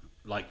on.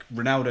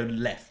 Ronaldo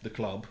left the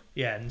club.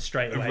 Yeah, and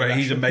straight away.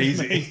 He's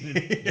amazing.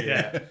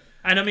 Yeah.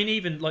 And I mean,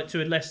 even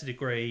to a lesser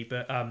degree,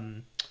 but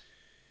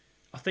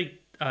I think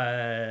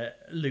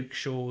Luke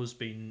Shaw's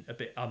been a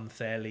bit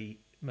unfairly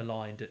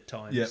maligned at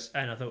times,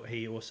 and I thought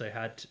he also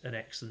had an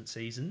excellent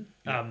season.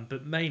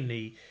 But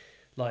mainly,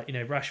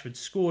 Rashford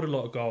scored a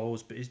lot of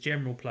goals, but his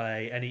general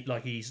play and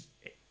he's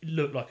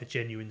looked like a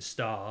genuine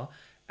star.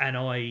 And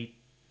I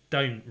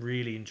don't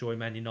really enjoy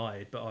Man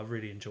United, but I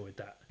really enjoyed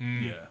that.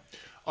 Yeah,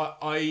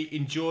 I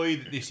enjoy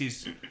that this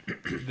is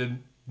the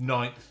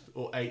 9th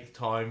or 8th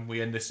time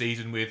we end the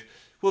season with,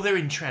 well, they're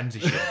in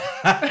transition.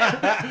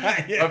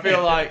 I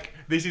feel like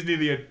this is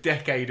nearly a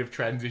decade of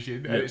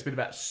transition, and it's been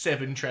about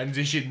 7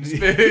 transitions in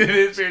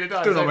this period of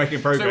time. Still not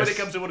making progress. So when it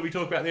comes to what do we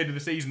talk about at the end of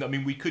the season, I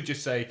mean, we could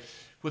just say,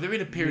 well, they're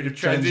in a period of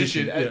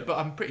transition, but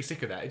I'm pretty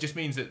sick of that. It just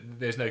means that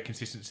there's no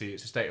consistency.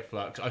 It's a state of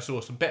flux. I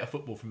saw some better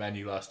football from Man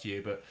U last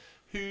year, but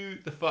who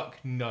the fuck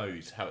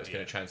knows how it's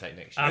going to translate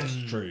next year?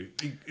 That's true.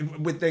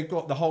 They've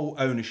got the whole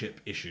ownership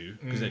issue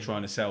because they're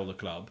trying to sell the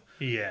club.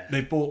 Yeah.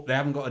 They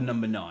haven't got a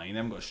number 9. They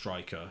haven't got a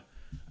striker.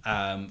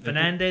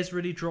 Fernandes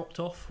really dropped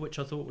off, which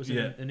I thought was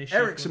an issue.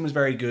 Ericsson was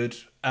very good.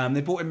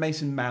 They brought in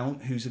Mason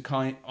Mount, who's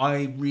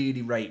I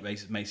really rate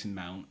Mason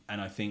Mount, and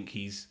I think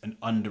he's an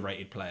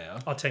underrated player.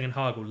 Ten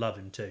Hag will love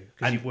him too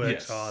because he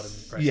works hard and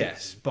presses.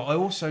 Yes, but I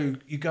also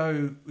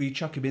you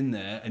chuck him in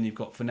there, and you've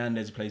got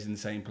Fernandes who plays in the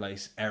same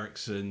place,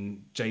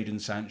 Ericsson, Jadon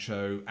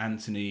Sancho,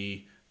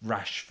 Anthony,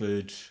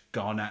 Rashford,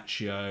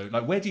 Garnacho.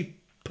 Like, where do you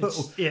put?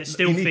 It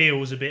still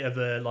feels a bit of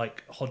a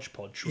like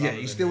hodgepodge. Yeah,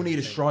 you still need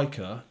a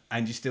striker,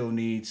 and you still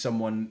need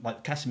someone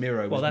like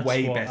Casemiro was that's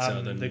way what,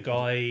 better than the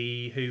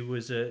guy who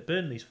was at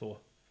Burnley's for.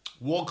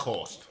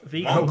 Weghorst.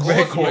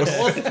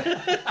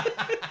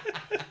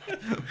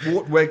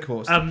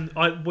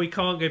 Weghorst. We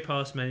can't go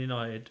past Man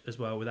United as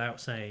well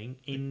without saying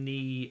in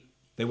the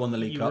They won the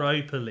League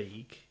Europa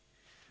League.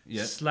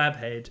 Yeah.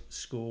 Slabhead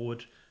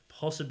scored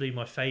possibly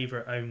my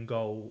favourite own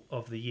goal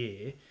of the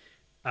year,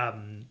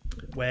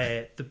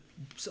 where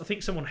I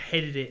think someone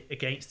headed it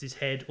against his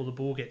head, or the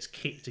ball gets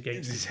kicked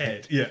against his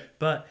head. Yeah,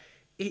 but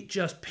it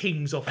just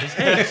pings off his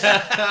head,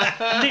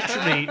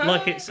 literally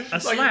like it's a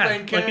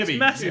slab, like it's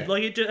massive,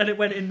 like and it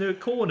went in the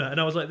corner, and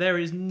I was like, there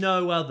is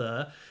no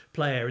other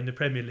player in the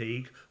Premier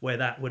League where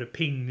that would have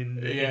pinged in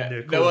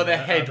the corner. No other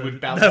head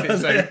would bounce it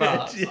so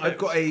far. I've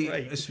got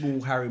a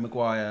small Harry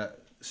Maguire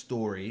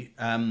story.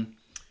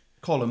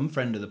 Colin,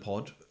 friend of the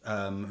pod,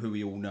 who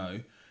we all know,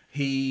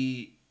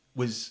 he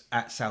was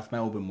at South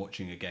Melbourne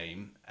watching a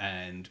game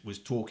and was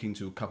talking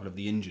to a couple of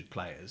the injured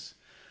players.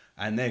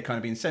 And they'd kind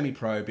of been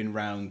semi-pro, been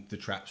round the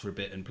traps for a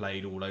bit and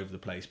played all over the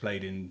place.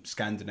 Played in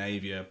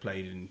Scandinavia,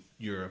 played in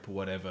Europe or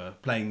whatever.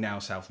 Playing now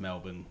South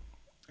Melbourne,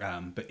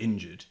 but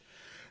injured.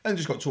 And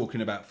just got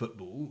talking about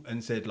football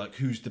and said, like,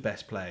 who's the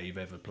best player you've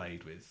ever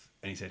played with?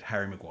 And he said,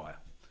 Harry Maguire.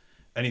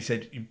 And he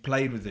said, you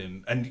played with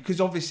him. And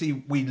because obviously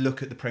we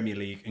look at the Premier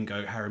League and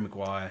go, Harry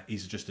Maguire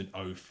is just an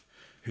oaf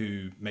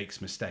who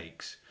makes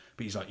mistakes.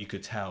 But he's like, you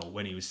could tell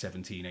when he was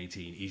 17,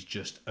 18, he's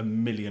just a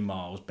million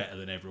miles better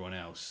than everyone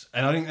else.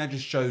 And I think that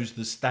just shows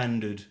the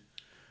standard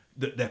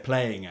that they're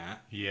playing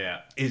at.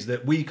 Yeah. Is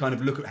that we kind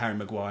of look at Harry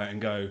Maguire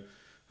and go,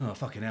 oh,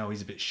 fucking hell,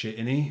 he's a bit shit,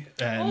 isn't he?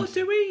 And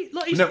do we?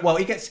 Like, he's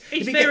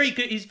very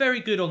good. He's very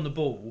good on the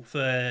ball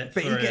but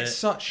he gets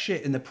such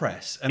shit in the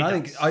press. And I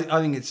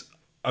think it's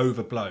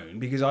overblown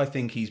because I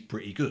think he's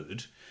pretty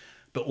good.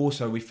 But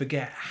also we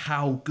forget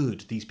how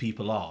good these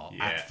people are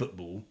at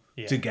football.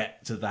 Yeah. To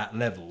get to that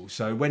level.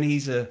 So when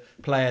he's a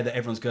player that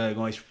everyone's going,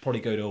 he should probably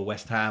go to a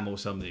West Ham or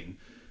something,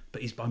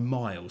 but he's by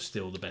miles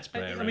still the best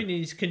player. I mean,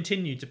 he's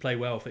continued to play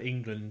well for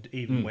England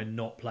even when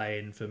not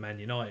playing for Man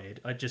United.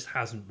 It just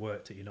hasn't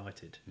worked at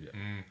United. Yeah.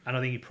 And I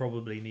think he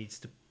probably needs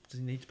to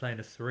play in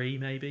a 3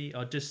 maybe.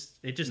 It just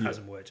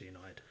hasn't worked at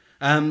United.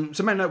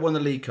 So Man United won the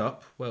League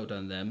Cup. Well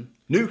done them.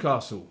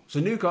 Newcastle.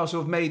 So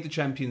Newcastle have made the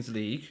Champions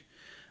League.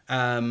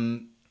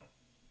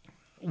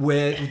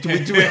 Where do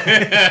we do it?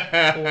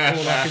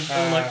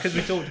 Because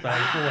we talked about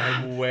it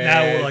beforehand.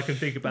 Now all I can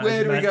think about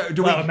is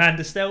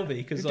Amanda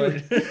Stelvey. Because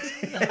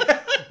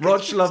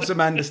Rog loves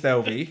Amanda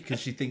Stelvey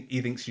because he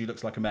thinks she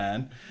looks like a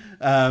man.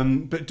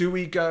 But do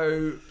we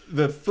go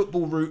the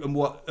football route and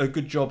what a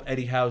good job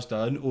Eddie Howe's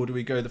done, or do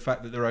we go the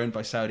fact that they're owned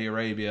by Saudi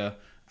Arabia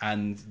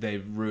and they're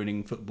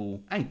ruining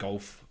football and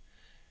golf,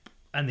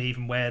 and they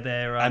even wear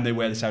their and they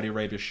wear the Saudi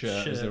Arabia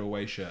shirt as their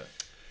away shirt?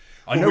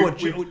 I know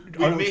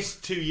we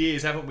missed 2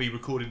 years, haven't we,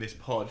 recording this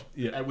pod,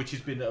 which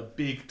has been a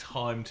big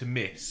time to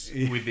miss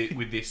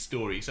with this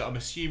story. So I'm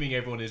assuming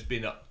everyone's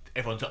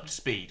up to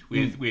speed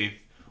with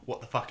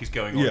what the fuck is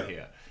going on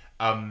here.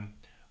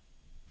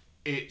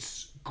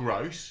 It's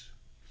gross.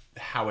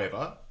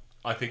 However,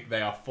 I think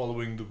they are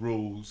following the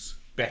rules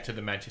better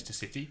than Manchester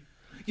City.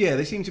 Yeah,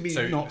 they seem to be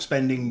not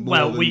spending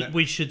more than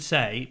we should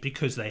say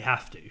because they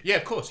have to. Yeah,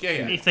 of course. Yeah.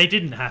 If they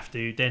didn't have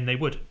to, then they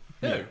wouldn't.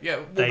 No,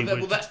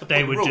 that's the point.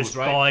 They would rules, just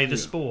right? buy the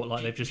sport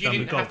like they've just done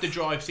with golf. If you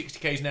didn't have to drive 60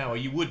 k's an hour,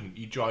 you wouldn't.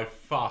 You'd drive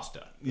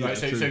faster. Right?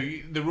 So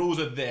the rules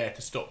are there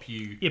to stop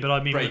you. Yeah, but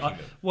I mean, breaking them.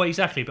 Well,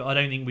 exactly. But I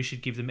don't think we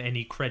should give them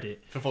any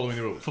credit for following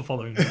the rules.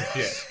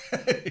 Yeah.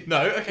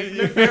 No. Okay.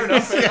 No, fair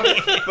enough.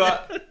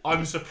 But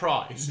I'm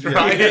surprised.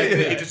 Right?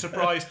 It's a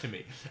surprise to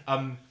me.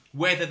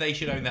 Whether they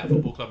should own that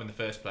football club in the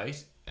first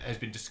place has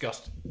been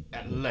discussed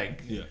at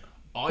length. Yeah.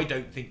 I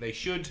don't think they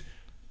should.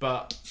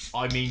 But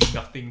I mean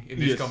nothing in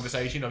this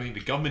conversation. I mean,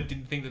 the government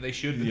didn't think that they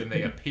should, but then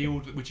they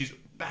appealed, which is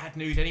bad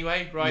news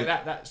anyway, right?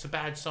 Yeah. That's a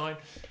bad sign.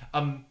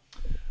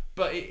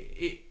 But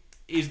it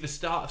is the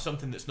start of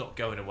something that's not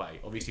going away.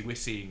 Obviously, we're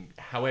seeing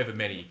however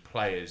many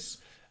players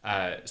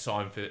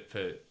sign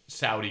for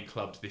Saudi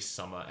clubs this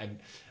summer, and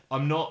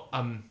I'm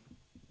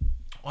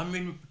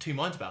in two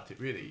minds about it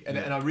really, and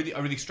I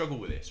really struggle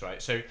with this,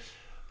 right? So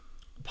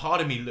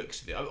part of me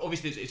looks at it.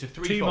 Obviously, it's a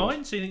threefold. Two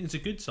minds? So you think it's a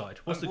good side?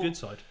 What's the good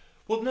side?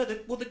 Well, no,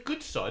 the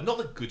good side, not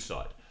the good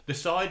side. The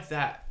side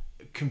that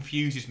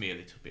confuses me a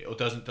little bit or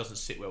doesn't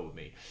sit well with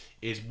me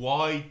is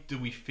why do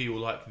we feel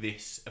like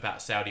this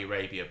about Saudi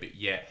Arabia, but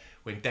yet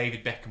when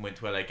David Beckham went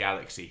to LA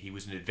Galaxy, he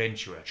was an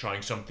adventurer,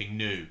 trying something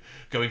new,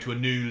 going to a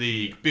new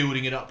league,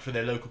 building it up for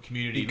their local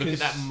community. Because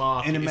look at that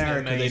market. In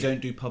America, they don't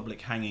do public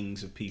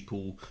hangings of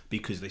people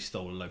because they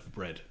stole a loaf of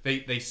bread.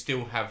 They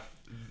still have...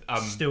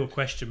 still a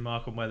question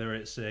mark on whether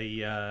it's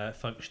a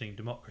functioning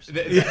democracy.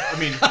 I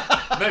mean,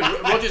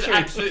 no, Roger's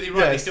absolutely right.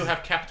 Yes. They still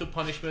have capital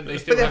punishment. They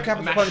have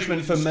capital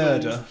punishment for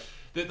murder.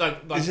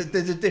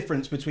 There's a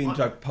difference between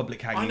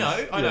public hangings.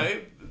 I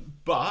know.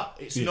 but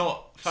it's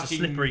not It's a fucking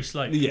slippery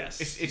slope. Yes.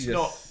 It's Yes.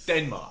 not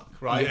Denmark,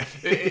 right?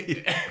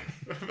 Yeah.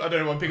 I don't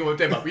know why I'm picking on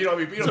Denmark, but you know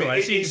what I mean. You know It's what I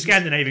alright. mean? It's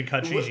Scandinavian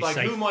countries. Like,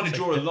 safe, who am I to safe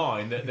draw a bet.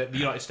 line that the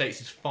United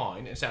States is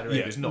fine and Saudi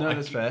Arabia is not? No,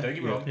 that's fair. Don't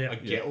get me wrong. Yeah. I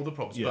get all the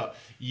problems, Yeah. but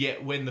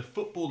yet when the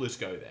footballers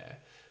go there,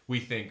 we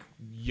think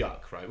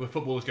yuck, right? When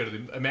footballers go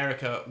to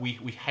America, we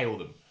hail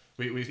them.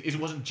 It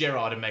wasn't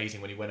Gerrard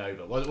amazing when he went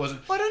over? Well, it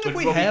wasn't. I don't know if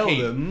when we Robbie hail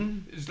Keane-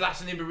 them.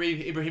 Zlatan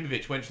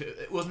Ibrahimovic went.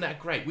 It wasn't that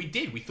great. We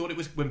did. We thought it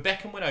was when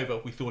Beckham went over.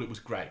 We thought it was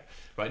great.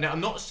 Right now, I'm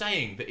not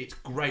saying that it's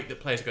great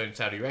that players are going to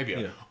Saudi Arabia.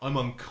 Yeah. I'm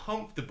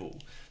uncomfortable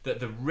that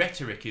the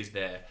rhetoric is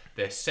there.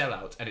 They're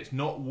sellouts, and it's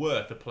not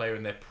worth a player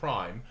in their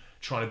prime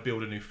trying to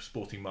build a new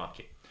sporting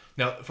market.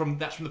 Now,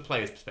 that's from the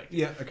player's perspective.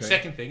 Yeah, okay.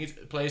 Second thing is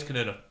players can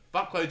earn a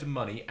fuckloads of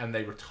money and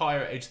they retire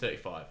at age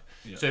 35.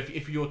 Yeah. So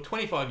if you're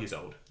 25 years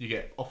old, you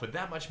get offered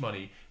that much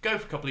money, go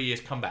for a couple of years,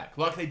 come back,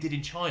 like they did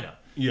in China.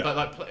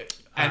 Yeah.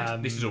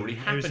 And this has already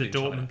happened Who's in the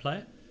Dortmund China.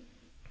 player?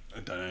 I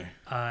don't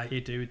know.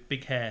 You do with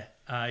big hair.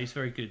 He's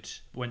very good.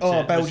 Went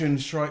Oh, to, Belgian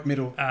strike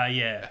middle.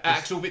 Yeah.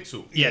 Axel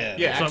Witsel. Yeah,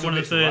 Yeah, it's like Axel one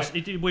of the Witsel,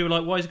 first. We were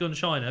like, "Why is he going to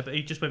China?" But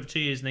he just went for 2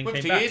 years and then Went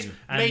for came 2 back. years,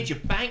 And- made your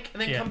bank,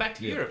 and then Yeah. come back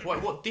to Yeah. Europe.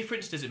 What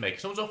difference does it make?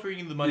 If someone's offering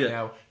you the money Yeah.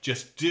 now,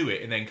 just do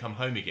it and then come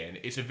home again.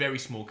 It's a very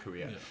small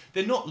career.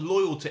 They're not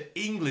loyal to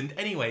England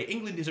anyway.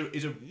 England is a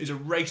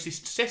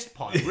racist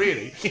cesspile,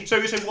 really. so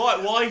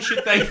why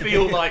should they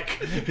feel like,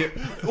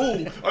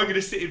 oh, I'm going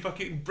to sit in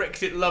fucking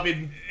Brexit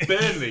loving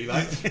Burnley?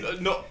 Like,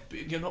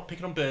 you're not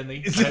picking on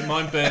Burnley. I don't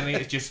mind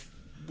Burnley. It's just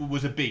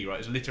was a B, right?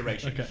 It's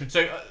alliteration. Okay.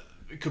 So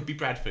it could be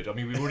Bradford. I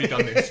mean, we've already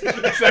done this.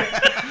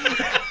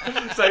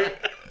 so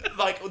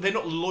like, they're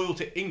not loyal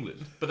to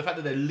England, but the fact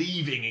that they're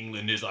leaving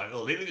England is like,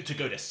 oh, they're going to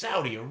go to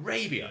Saudi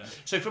Arabia. Yeah.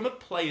 So from a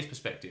player's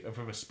perspective and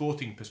from a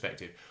sporting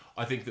perspective,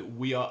 I think that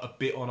we are a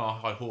bit on our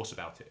high horse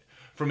about it.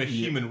 From a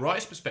human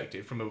rights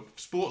perspective, from a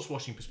sports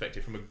washing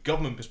perspective, from a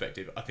government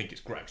perspective, I think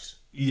it's gross.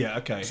 Yeah,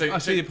 okay. So I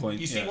see your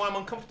point. You see yeah. why I'm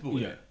uncomfortable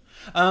with Yeah. it?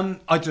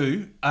 I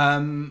do.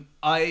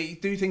 I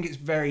do think it's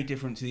very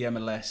different to the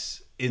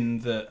MLS in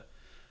that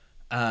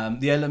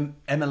the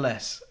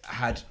MLS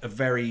had a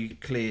very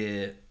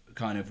clear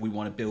kind of, we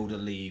want to build a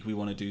league, we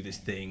want to do this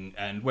thing.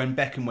 And when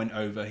Beckham went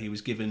over, he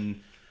was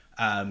given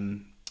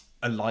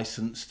a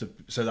license to,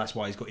 so that's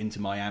why he's got into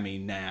Miami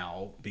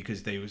now,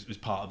 because they was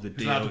part of the He's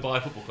deal. allowed to buy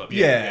a football club.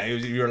 Yeah,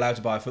 you're allowed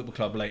to buy a football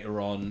club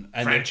later on.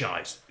 And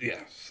Franchise.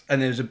 yes.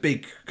 And there's a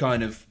big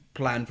kind of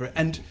plan for it.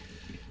 And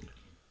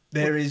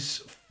there is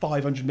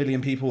 500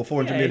 million people or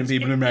 400 million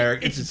people in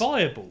America. It's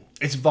viable.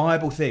 It's a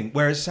viable thing.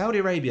 Whereas Saudi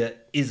Arabia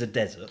is a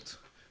desert,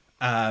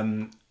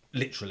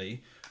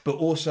 literally. But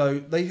also,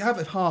 they have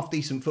a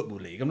half-decent football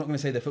league. I'm not going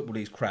to say their football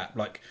league's crap.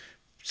 Like,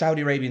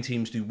 Saudi Arabian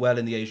teams do well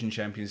in the Asian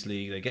Champions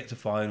League. They get to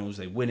finals.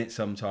 They win it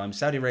sometimes.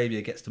 Saudi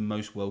Arabia gets to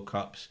most World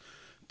Cups.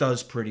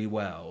 Does pretty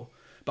well.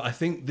 But I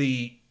think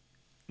the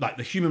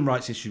human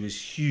rights issue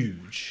is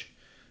huge.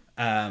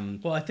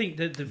 Well, I think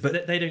that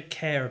but- they don't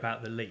care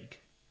about the league.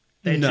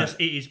 No.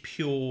 It is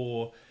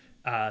pure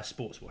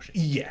sports washing.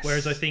 Yes.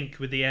 Whereas I think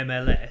with the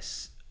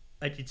MLS,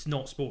 it's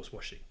not sports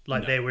washing.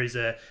 Like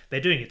No.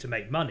 they're doing it to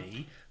make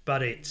money,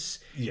 but it's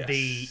Yes.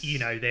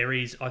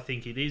 I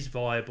think it is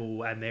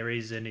viable and there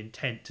is an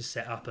intent to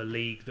set up a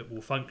league that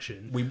will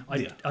function.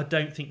 Yeah. I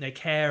don't think they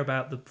care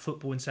about the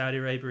football in Saudi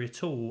Arabia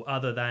at all,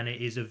 other than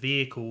it is a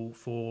vehicle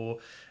for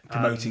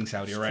Promoting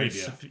Saudi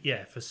Arabia.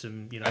 for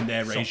some And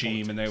their soft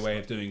regime and their politics. way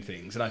of doing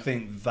things. And I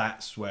think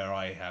that's where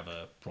I have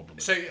a problem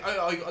with So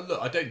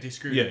look, I don't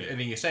disagree Yeah, with yeah.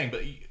 anything you're saying,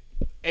 but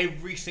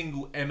every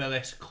single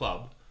MLS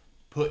club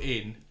put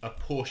in a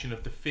portion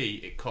of the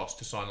fee it costs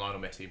to sign Lionel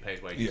Messi and pay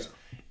his wages.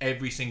 Yeah.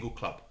 Every single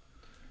club.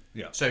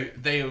 Yeah. So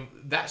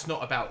that's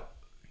not about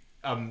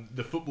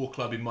the football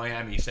club in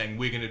Miami saying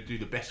we're going to do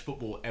the best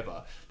football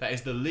ever. That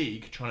is the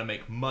league trying to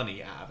make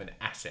money out of an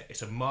asset.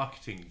 It's a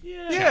marketing.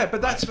 Yeah,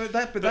 but that's when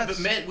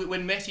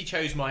Messi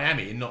chose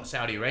Miami and not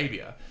Saudi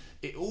Arabia,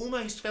 it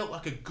almost felt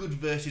like a good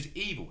versus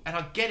evil. And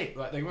I get it,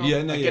 right? I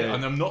get it,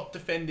 and I'm not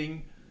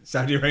defending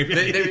Saudi Arabia.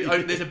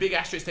 there's a big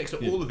asterisk next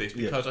to all of this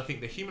because I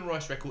think the human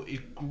rights record is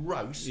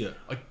gross. Yeah.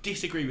 I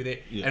disagree with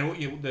it, Yeah.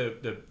 and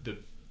the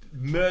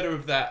murder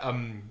of that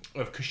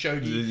of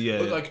Khashoggi. Yeah.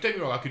 But, like, don't get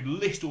me wrong, I could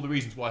list all the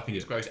reasons why I think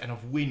it's gross, and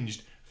I've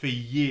whinged for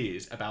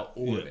years about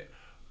all of Yeah. it.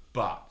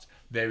 But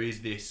there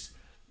is this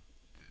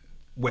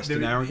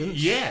Western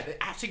arrogance. Yeah,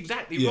 that's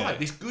exactly Yeah. right.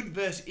 This good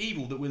versus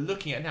evil that we're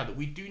looking at now, that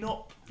we do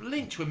not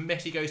flinch when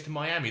Messi goes to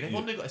Miami. They've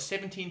only got a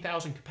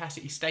 17,000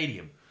 capacity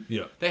stadium.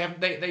 Yeah.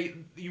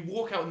 You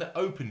walk out in the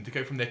open to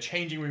go from their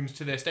changing rooms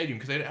to their stadium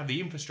because they don't have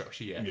the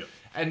infrastructure yet. Yeah.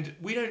 And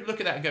we don't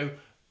look at that and go,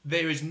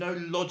 there is no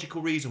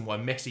logical reason why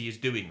Messi is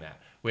doing that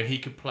when he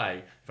could play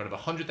in front of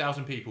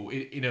 100,000 people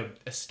in an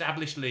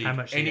established league How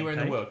much does he anywhere in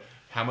get the paid? world.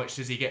 How much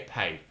does he get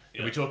paid?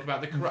 And we talk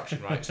about the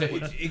corruption, right? So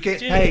He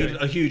gets Yeah. paid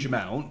a huge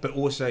amount, but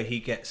also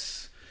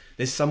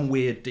there's some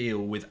weird deal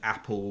with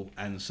Apple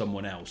and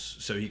someone else,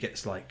 so he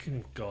gets like.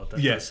 Oh God, that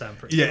Yeah. does sound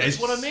pretty. Yeah, bad. that's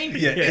what I mean.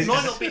 Yeah. It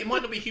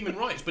might not be human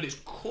rights, but it's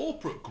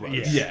corporate growth.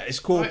 Yeah. Yeah, it's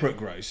corporate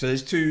growth. So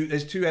there's two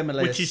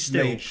MLS, Which is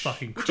still major-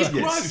 fucking Which is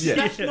gross. gross. Yeah.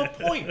 That's my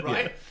point,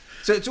 right?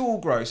 So it's all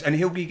gross, and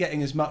he'll be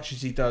getting as much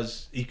as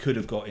he could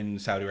have got in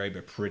Saudi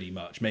Arabia, pretty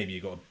much. Maybe he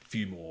got a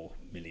few more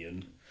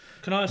million.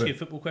 Can I ask you a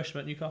football question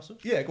about Newcastle?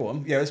 Yeah, go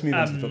on. Yeah, let's move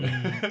on to the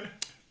football.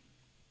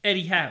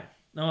 Eddie Howe.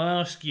 Now I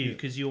ask you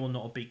because you're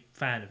not a big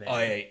fan of it.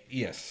 I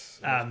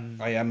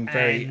am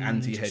very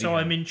anti-Eddie So Howe.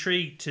 I'm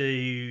intrigued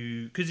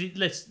to because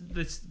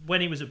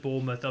when he was at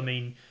Bournemouth, I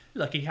mean,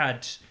 look, he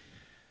had.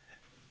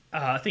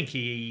 I think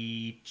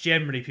he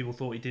generally people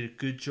thought he did a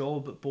good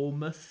job at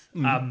Bournemouth,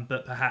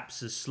 but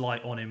perhaps a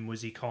slight on him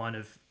was he kind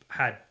of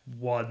had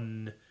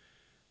one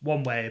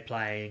way of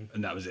playing,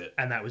 and that was it.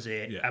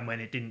 Yeah. And when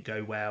it didn't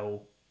go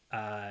well,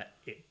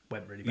 it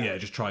went really bad. Yeah,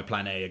 just try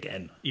Plan A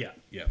again. Yeah.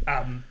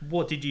 Yeah.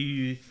 What did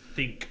you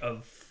think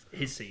of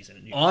his season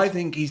at Newcastle? I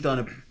think he's done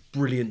a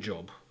brilliant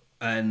job,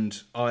 and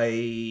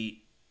Bournemouth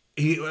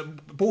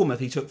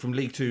he took from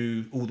League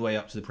Two all the way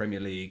up to the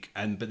Premier League,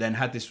 but then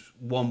had this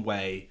one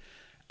way,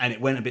 and it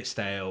went a bit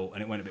stale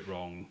and it went a bit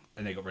wrong,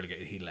 and they got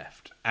relegated. He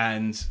left,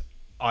 and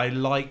I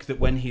like that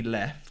when he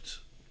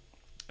left,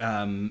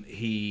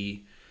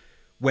 he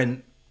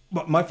went.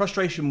 My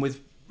frustration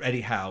with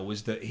Eddie Howe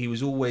was that he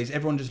was always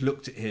everyone just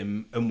looked at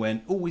him and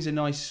went, "Oh, he's a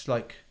nice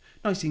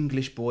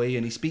English boy,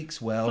 and he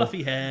speaks well,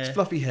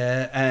 fluffy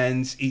hair,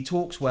 and he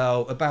talks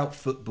well about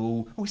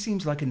football. Oh, he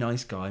seems like a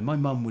nice guy. My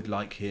mum would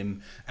like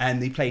him,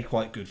 and he played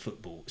quite good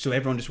football." So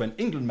everyone just went,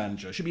 "England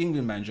manager, should be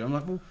England manager." I'm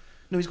like, well,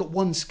 no, he's got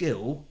one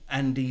skill,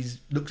 and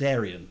looks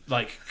Aryan.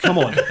 Like, come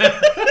on.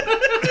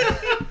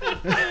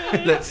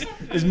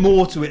 There's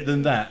more to it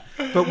than that.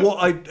 But what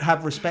I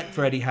have respect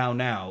for Eddie Howe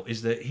now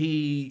is that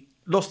he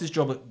lost his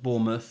job at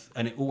Bournemouth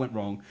and it all went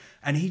wrong,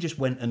 and he just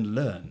went and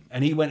learned.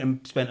 And he went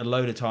and spent a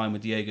load of time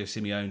with Diego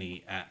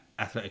Simeone at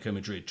Atletico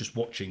Madrid, just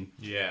watching,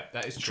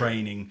 that is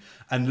training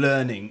and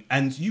learning.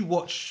 And you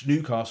watch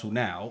Newcastle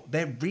now;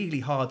 they're really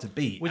hard to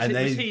beat. Was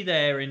he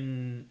there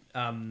in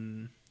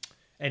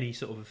any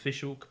sort of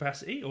official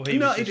capacity, or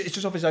it's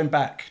just off his own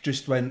back.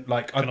 Just went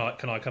like, can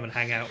I come and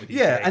hang out with you?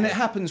 Yeah, today? and it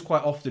happens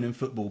quite often in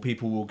football.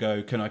 People will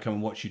go, "Can I come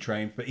and watch you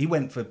train?" But he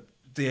went to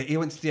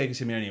Diego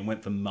Simeone and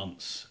went for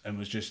months and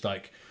was just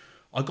like,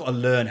 "I've got to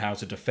learn how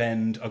to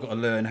defend. I've got to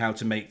learn how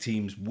to make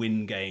teams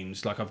win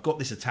games. Like, I've got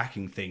this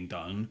attacking thing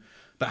done,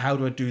 but how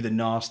do I do the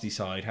nasty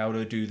side? How do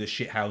I do the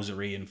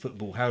shithousery in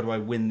football? How do I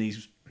win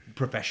these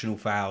professional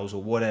fouls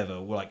or whatever?"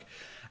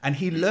 And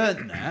he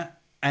learned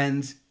that,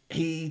 and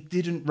he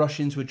didn't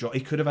rush into a job. He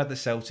could have had the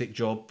Celtic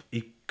job.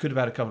 He could have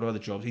had a couple of other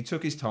jobs. He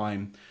took his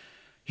time.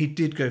 He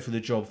did go for the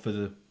job for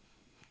the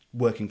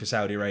working for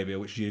Saudi Arabia,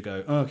 which you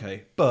go, oh,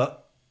 okay.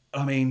 But,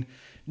 I mean,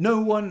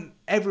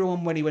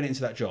 everyone when he went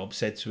into that job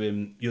said to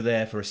him, "You're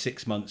there for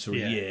 6 months or a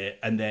year,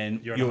 and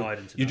then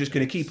you're just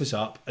going to keep us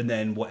up, and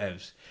then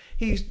whatevs."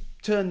 He's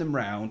turned them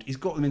round. He's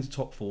got them into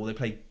top four. They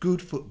play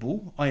good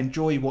football. I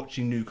enjoy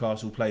watching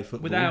Newcastle play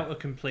football. Without a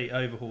complete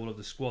overhaul of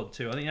the squad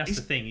too. I think that's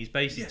the thing. He's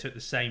basically took the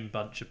same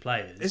bunch of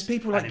players. There's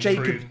people like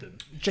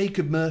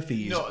Jacob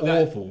Murphy is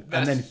awful,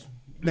 and then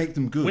make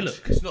them good.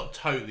 Willock. It's not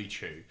totally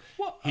true.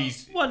 What?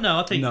 He's No,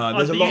 I think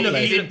there's a lot.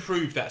 He's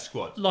improved that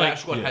squad. That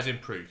squad has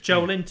improved.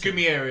 Joel Linton,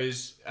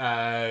 Gumieras,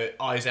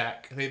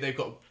 Isaac. They've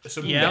got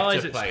some better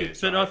Isaac's players.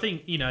 good, but right? I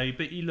think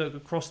but you look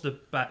across the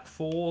back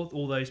four,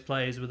 all those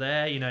players were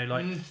there.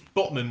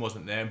 Botman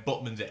wasn't there, and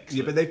Botman's excellent.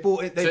 Yeah, but they've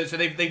bought it. So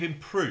they've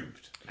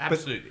improved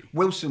absolutely.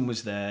 Wilson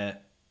was there.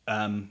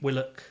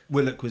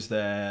 Willock was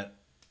there.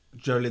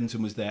 Joe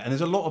Linton was there, and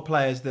there's a lot of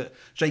players that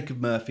Jacob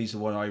Murphy's the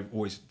one I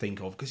always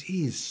think of because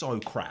he is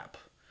so crap.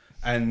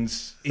 And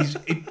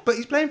but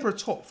he's playing for a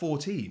top four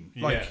team.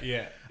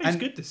 He's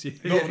good this year.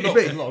 Not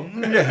for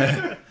long.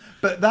 Yeah,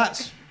 but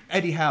that's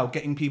Eddie Howe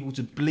getting people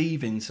to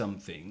believe in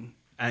something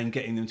and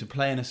getting them to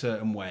play in a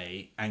certain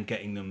way and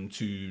getting them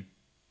to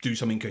do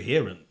something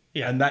coherent.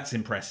 Yeah, and that's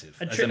impressive.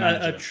 And as a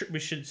manager. we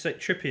should say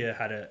Trippier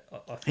had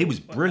he was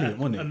brilliant,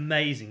 wasn't he?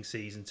 Amazing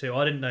season too.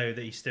 I didn't know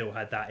that he still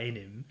had that in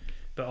him,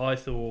 but I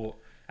thought.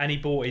 And he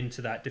bought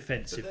into that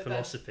defensive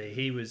philosophy.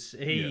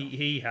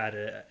 He had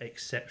an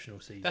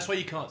exceptional season. That's why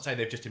you can't say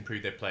they've just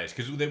improved their players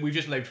because we've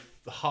just laid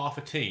half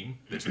a team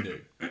that's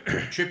new.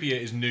 Trippier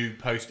is new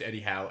post Eddie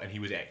Howe, and he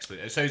was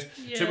excellent. So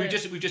we've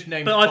just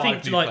named. But I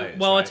think new players,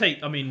 right?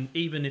 I mean,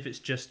 even if it's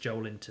just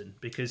Joel Linton,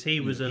 because he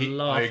was a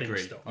laughing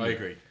stock. I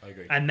agree.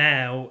 And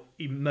now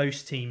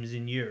most teams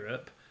in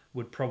Europe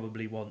would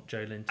probably want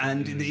Joe Linton.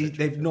 And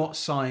they've not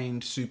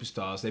signed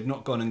superstars. They've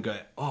not gone and go,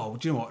 oh,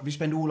 do you know what? If we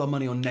spend all our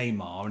money on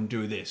Neymar and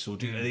do this, or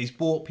do he's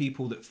bought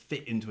people that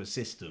fit into a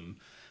system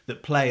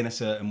that play in a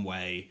certain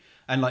way.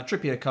 And like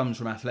Trippier comes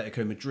from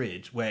Atletico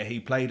Madrid, where he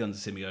played under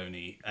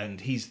Simeone, and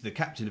he's the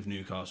captain of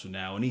Newcastle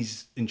now, and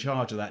he's in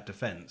charge of that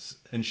defence.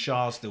 And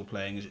Shah's still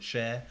playing. Is it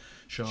Shah?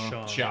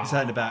 He's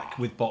at the back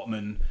with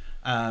Botman.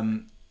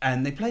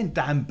 And they playing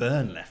Dan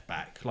Burn left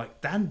back.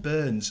 Like, Dan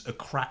Burn's a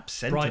crap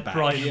centre back.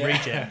 Brighton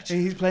reject.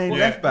 He's playing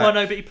left back. Well,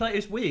 no, but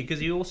it's weird because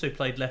he also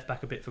played left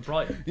back a bit for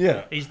Brighton.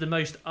 Yeah. He's the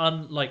most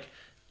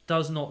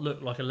does not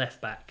look like a left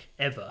back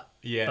ever.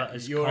 Yeah. But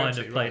has kind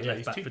of played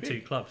left back for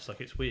two clubs. Like,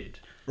 it's weird.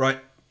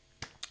 Right.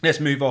 Let's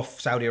move off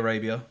Saudi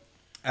Arabia.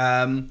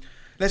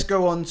 Let's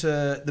go on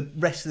to the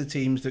rest of the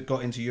teams that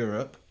got into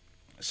Europe.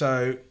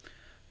 So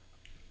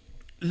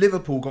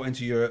Liverpool got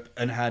into Europe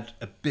and had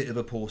a bit of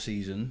a poor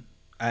season,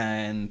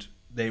 and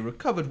they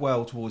recovered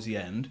well towards the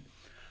end.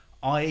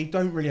 I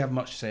don't really have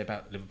much to say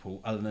about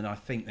Liverpool other than I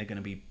think they're going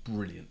to be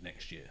brilliant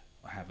next year.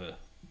 I have a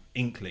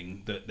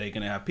inkling that they're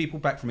going to have people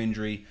back from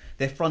injury.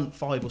 Their front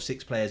 5 or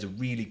 6 players are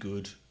really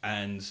good,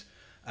 and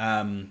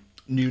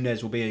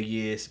Nunes will be a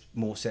year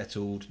more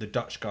settled. The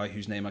Dutch guy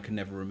whose name I can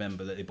never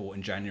remember that they bought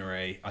in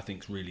January, I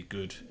think is really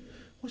good.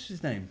 What's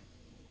his name?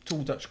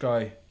 Tall Dutch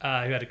guy. Who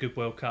had a good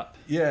World Cup.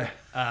 Yeah.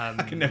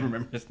 I can never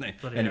remember his name.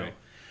 Anyway. Hell.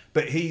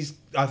 But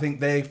I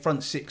think their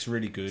front 6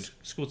 really good.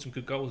 Scored some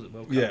good goals at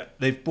World Cup. Yeah,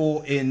 they've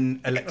bought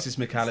in Alexis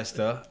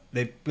McAllister.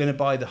 They're going to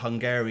buy the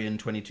Hungarian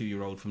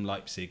 22-year-old from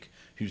Leipzig,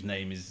 whose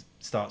name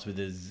starts with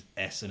an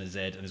S and a Z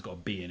and has got a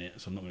B in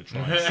it, so I'm not going to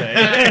try and say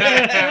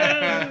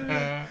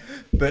it.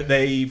 But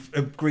they've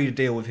agreed a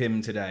deal with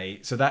him today,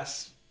 so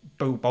that's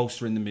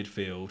bolstering the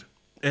midfield.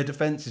 Their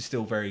defence is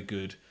still very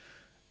good,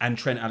 and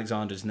Trent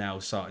Alexander's now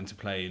starting to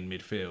play in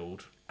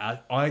midfield.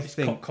 I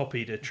think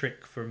copied a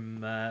trick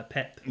from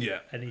Pep,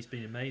 and he's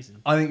been amazing.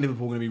 I think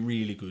Liverpool are going to be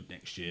really good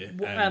next year.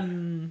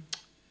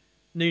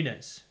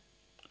 Nunes,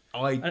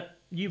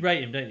 you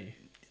rate him, don't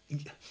you?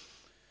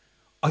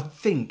 I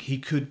think he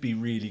could be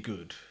really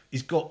good.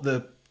 He's got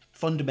the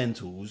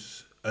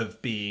fundamentals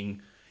of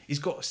being. He's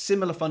got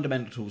similar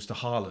fundamentals to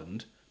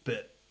Haaland,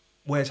 but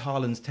whereas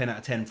Haaland's 10 out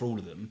of 10 for all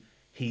of them,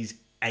 he's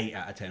 8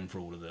 out of 10 for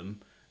all of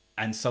them.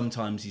 And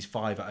sometimes he's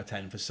 5 out of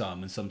 10 for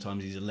some, and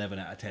sometimes he's 11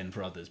 out of 10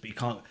 for others. But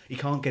he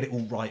can't get it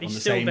all right on the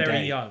same day. He's still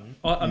very young.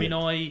 I mean,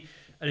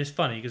 and it's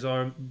funny because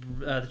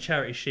the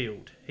Charity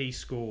Shield, he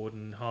scored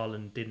and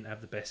Haaland didn't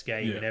have the best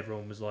game, and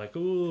everyone was like,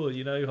 "Oh,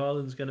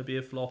 Haaland's going to be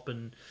a flop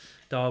and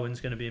Darwin's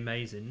going to be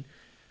amazing."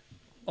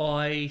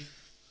 I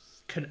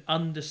can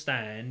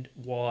understand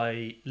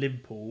why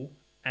Liverpool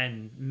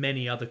and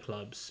many other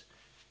clubs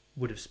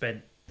would have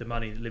spent the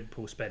money that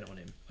Liverpool spent on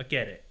him. I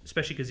get it,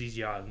 especially because he's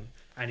young.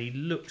 And he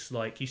looks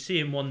like, you see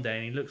him one day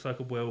and he looks like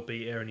a world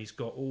beater, and he's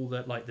got all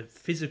the the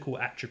physical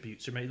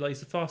attributes. Like he's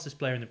the fastest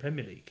player in the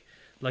Premier League.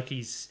 Like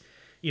he's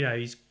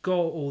got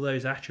all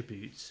those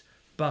attributes,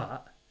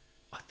 but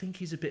I think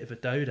he's a bit of a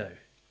dodo.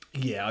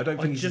 Yeah, I don't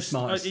think he's the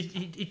smartest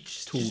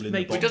tool in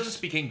the box. He doesn't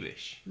speak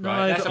English, no,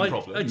 right? That's a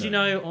problem. Do you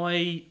know,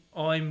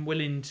 I'm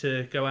willing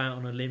to go out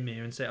on a limb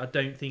here and say I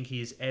don't think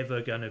he is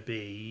ever going to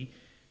be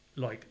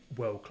like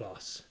world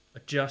class. I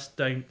just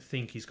don't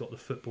think he's got the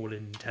football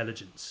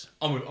intelligence.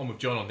 I'm with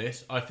John on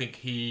this. I think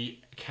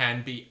he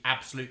can be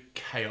absolute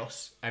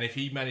chaos, and if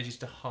he manages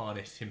to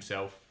harness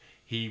himself,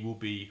 he will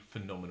be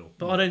phenomenal.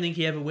 But I don't think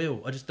he ever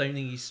will. I just don't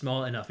think he's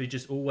smart enough. He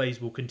just always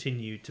will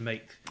continue to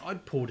make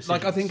poor decisions.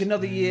 Like, I think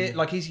another year,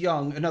 like he's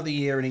young, another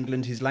year in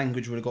England, his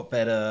language would have got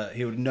better.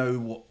 He would know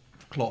what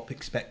Klopp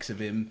expects of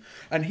him.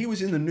 And he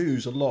was in the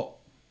news a lot,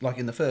 like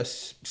in the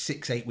first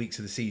 6-8 weeks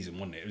of the season,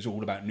 wasn't it? It was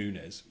all about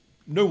Nunes.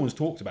 No one's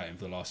talked about him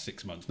for the last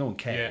 6 months. No one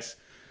cares.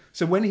 Yeah.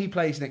 So when he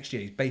plays next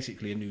year, he's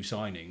basically a new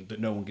signing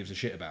that no one gives a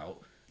shit about.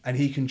 And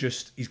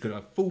he's got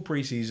a full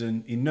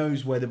pre-season. He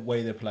knows where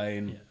they're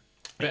playing. Yeah.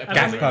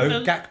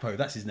 Gakpo,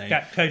 that's his name.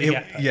 Gakpo.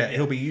 Yeah,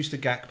 he'll be used to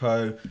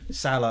Gakpo,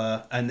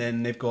 Salah, and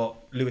then they've got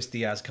Luis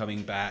Diaz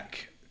coming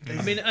back.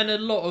 I mean, and a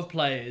lot of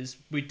players,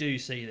 we do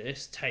see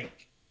this,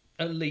 take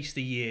at least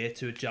a year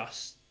to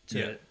adjust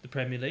to the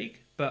Premier League.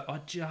 But I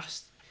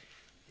just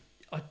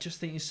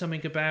think there's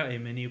something about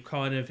him, and he'll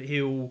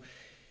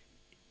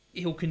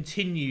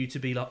continue to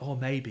be like, oh,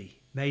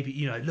 maybe,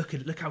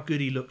 look how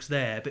good he looks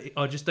there. But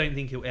I just don't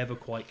think he'll ever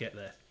quite get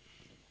there.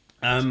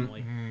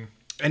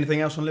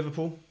 Anything else on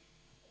Liverpool?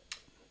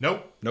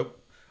 Nope.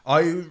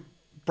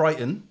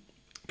 Brighton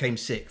came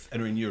 6th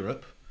and are in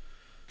Europe.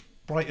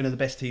 Brighton are the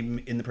best team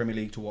in the Premier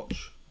League to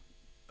watch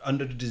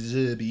under De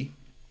Zerbi.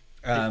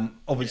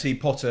 Obviously,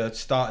 Potter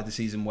started the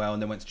season well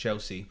and then went to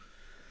Chelsea.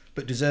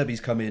 But De Zerbi's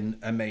come in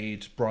and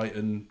made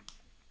Brighton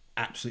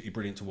absolutely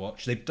brilliant to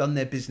watch. They've done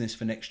their business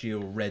for next year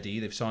already.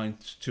 They've signed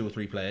 2 or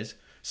 3 players.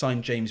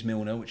 Signed James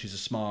Milner, which is a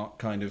smart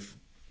kind of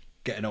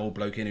get an old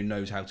bloke in who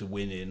knows how to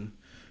win in.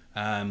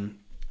 And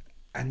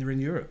they're in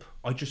Europe.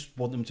 I just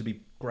want them to be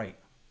great.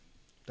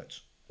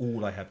 That's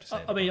all I have to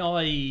say. I mean,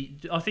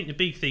 I think the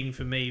big thing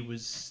for me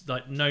was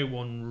like no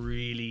one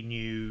really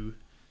knew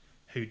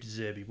who De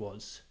Zerbi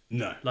was.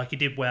 No. Like he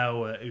did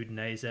well at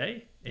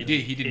Udinese. He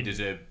didn't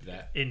deserve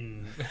that.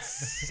 In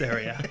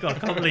Serie A. God, I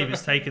can't believe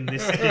it's taken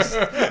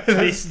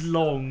this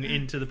long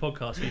into the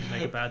podcast for you to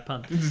make a bad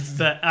pun.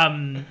 But I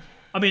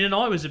mean, and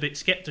I was a bit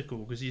sceptical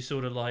because you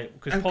sort of like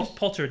because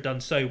Potter had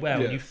done so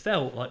well, and you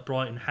felt like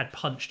Brighton had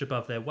punched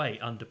above their weight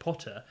under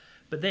Potter.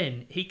 But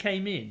then he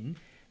came in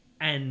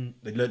and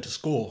they learned to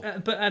score,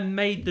 and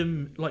made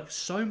them like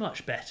so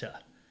much better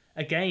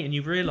again. And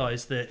you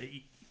realise that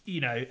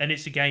and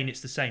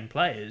it's the same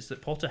players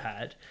that Potter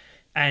had,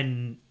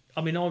 and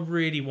I mean, I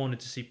really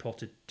wanted to see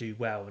Potter do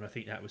well, and I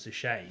think that was a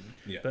shame.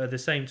 Yeah. But at the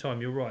same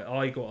time, you're right.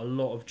 I got a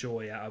lot of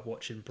joy out of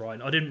watching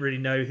Brighton. I didn't really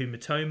know who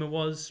Matoma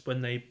was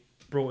when they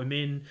brought him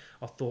in.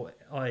 I thought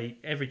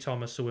every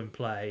time I saw him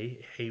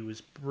play, he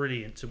was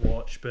brilliant to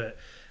watch. But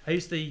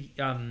who's the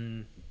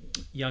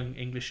young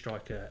English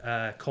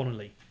striker,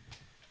 Connolly.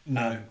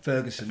 No,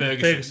 Ferguson.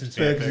 Ferguson's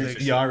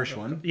the Irish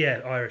one.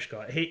 Yeah, Irish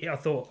guy. I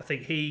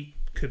think he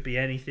could be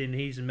anything.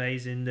 He's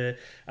amazing. The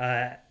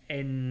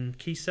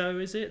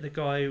Nkiso, is it? The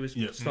guy who was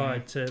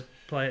started to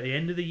play at the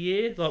end of the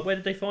year. Like, where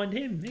did they find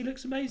him? He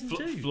looks amazing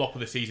too. Flop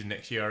of the season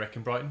next year, I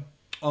reckon, Brighton.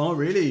 Oh,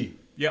 really?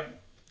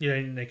 Yep. You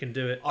know, they can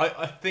do it.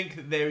 I think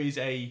that there is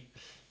a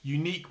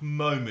unique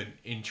moment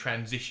in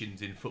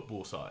transitions in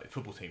football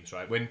teams,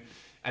 right?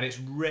 And it's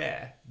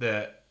rare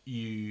that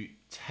you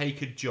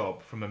take a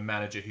job from a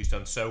manager who's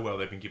done so well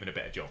they've been given a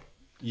better job.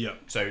 Yeah.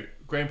 So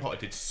Graham Potter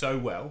did so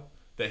well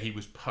that he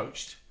was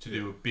poached to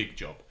do a big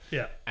job.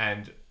 Yeah.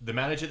 And the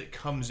manager that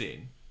comes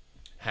in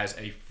has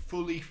a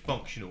fully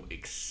functional,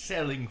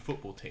 excelling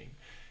football team.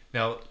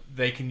 Now,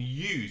 they can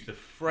use the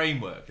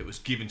framework that was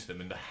given to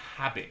them and the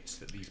habits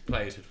that these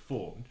players have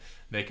formed.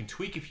 They can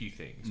tweak a few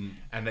things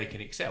and they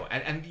can excel.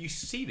 And you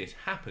see this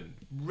happen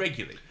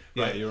regularly.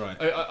 Right? Yeah, you're right.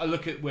 I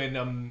look at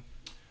when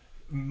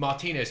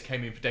Martinez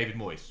came in for David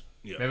Moyes.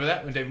 Yeah. Remember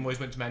that? When David Moyes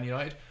went to Man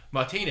United?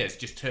 Martinez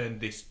just turned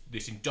this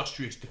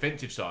industrious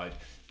defensive side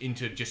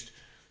into just...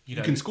 You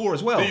can score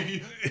as well.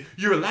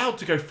 You're allowed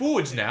to go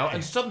forwards now,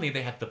 and suddenly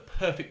they had the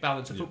perfect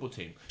balance of football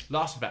team.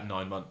 Lasted about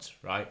 9 months,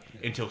 right?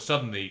 Until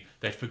suddenly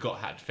they forgot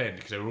how to defend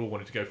because they were all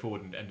wanting to go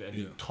forward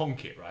and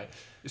tonk it, right?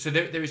 So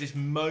there is this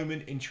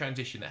moment in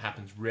transition that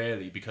happens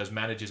rarely because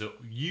managers are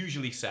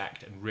usually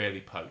sacked and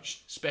rarely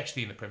poached,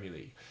 especially in the Premier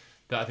League.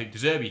 That I think De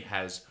Zerbi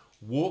has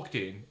walked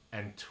in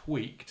and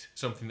tweaked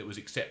something that was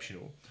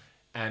exceptional,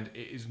 and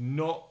it is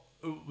not.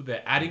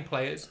 They're adding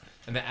players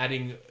and they're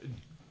adding.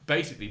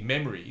 Basically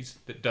memories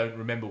that don't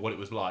remember what it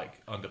was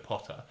like under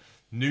Potter,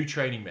 new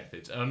training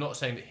methods, and I'm not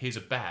saying that his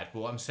are bad, but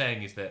what I'm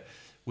saying is that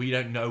we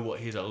don't know what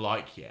his are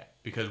like yet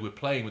because we're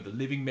playing with the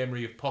living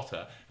memory of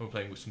Potter and we're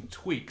playing with some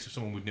tweaks of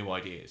someone with new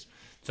ideas.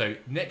 So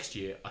next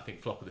year, I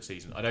think flop of the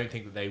season. I don't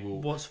think that they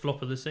will... What's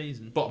flop of the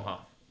season? Bottom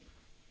half.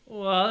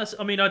 Well,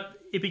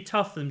 it'd be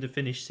tough for them to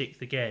finish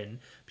 6th again,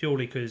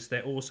 purely because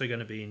they're also going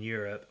to be in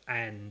Europe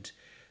and...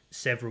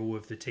 Several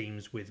of the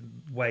teams with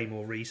way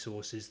more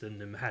resources than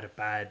them had a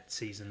bad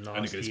season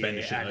last year and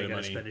are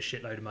going to spend a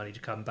shitload of money to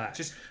come back.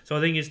 So I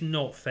think it's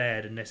not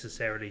fair to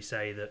necessarily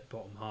say that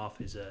bottom half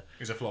is a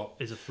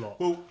flop.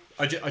 Well,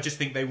 I just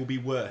think they will be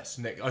worse.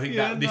 I think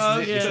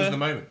this is the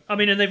moment. I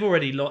mean, and they've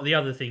already... The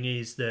other thing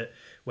is that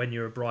when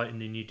you're a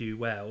Brighton and you do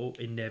well,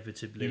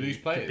 inevitably you lose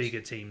players. The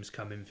bigger teams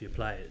come in for your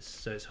players.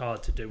 So it's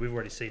hard to do. We've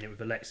already seen it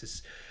with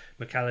Alexis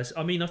McAllister.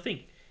 I mean, I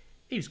think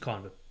he was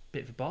kind of a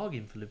bit of a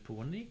bargain for Liverpool,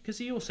 wasn't he? Because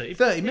he also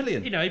 30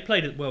 million. He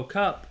played at the World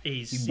Cup.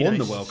 He won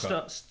the World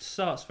Cup.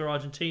 Starts for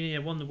Argentina.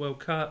 Won the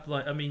World Cup.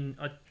 I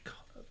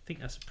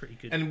think that's a pretty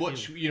good. And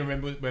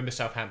remember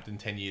Southampton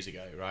 10 years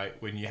ago, right?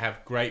 When you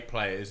have great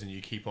players and you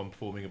keep on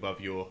performing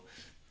above your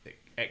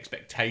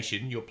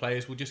expectation, your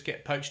players will just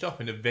get poached off,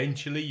 and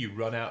eventually you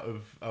run out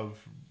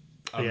of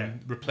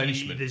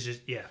replenishment. There's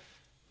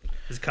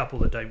a couple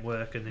that don't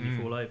work, and then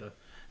you fall over.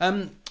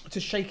 To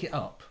shake it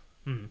up.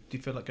 Do you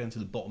feel like going to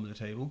the bottom of the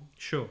table?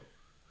 Sure.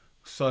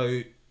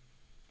 So,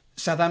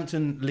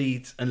 Southampton,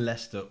 Leeds and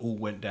Leicester all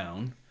went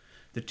down.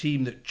 The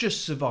team that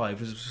just survived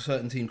was a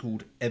certain team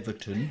called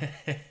Everton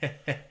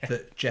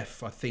that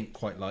Jeff, I think,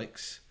 quite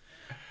likes.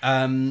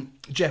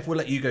 Jeff, we'll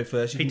let you go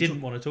first. He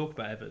didn't want to talk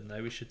about Everton,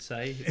 though, we should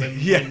say.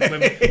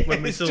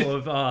 When we sort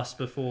of asked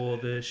before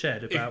the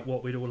shed about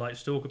what we'd all like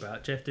to talk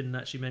about, Jeff didn't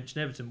actually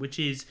mention Everton, which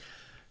is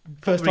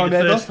first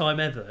time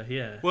ever,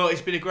 yeah. Well,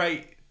 it's been a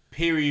great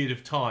period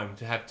of time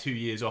to have 2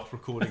 years off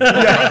recording. We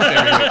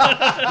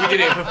did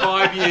it for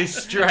 5 years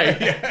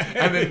straight,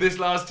 and then this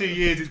last 2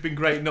 years it's been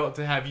great not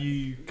to have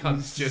you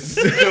cunts just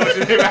talk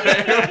to me about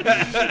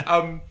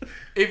it.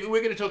 If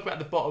we're going to talk about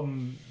the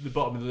bottom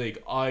of the league,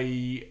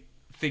 I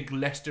think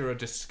Leicester are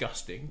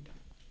disgusting.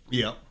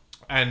 Yeah.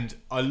 And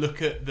I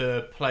look at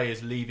the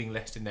players leaving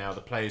Leicester now,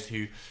 the players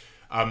who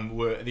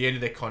were at the end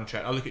of their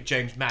contract. I look at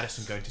James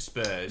Maddison going to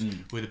Spurs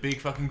with a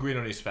big fucking grin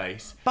on his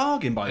face.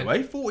 Bargain, by the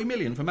way, 40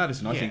 million for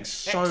Maddison. I think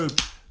so.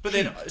 But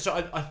then,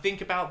 so I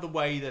think about the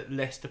way that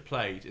Leicester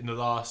played in the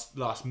last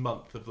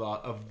month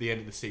of the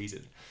end of the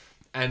season,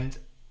 and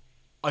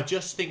I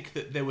just think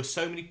that there were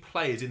so many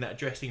players in that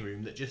dressing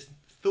room that just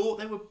thought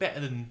they were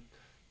better than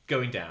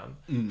going down.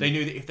 They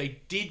knew that if they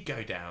did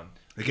go down,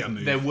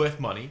 they're worth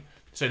money.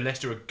 So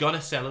Leicester are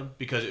gonna sell them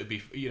because it would be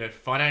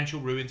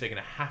financial ruins. They're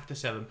gonna have to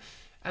sell them.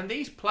 And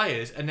these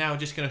players are now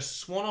just going to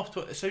swan off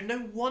to it. So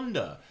no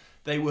wonder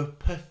they were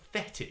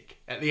pathetic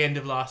at the end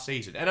of last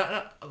season. And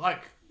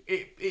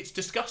it's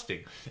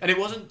disgusting. And it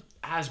wasn't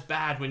as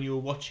bad when you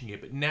were watching it,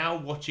 but now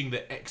watching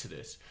the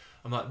Exodus,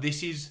 I'm like,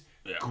 this is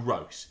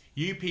gross.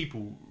 You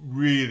people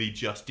really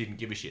just didn't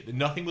give a shit.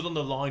 Nothing was on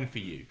the line for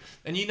you.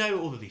 And you know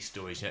all of these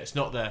stories. It's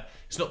not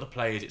the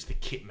players, it's the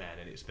kit man,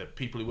 and it's the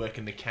people who work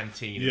in the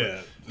canteen.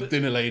 Yeah, the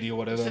dinner lady or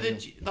whatever. So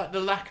the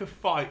lack of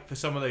fight for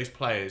some of those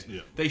players,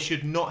 they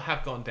should not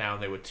have gone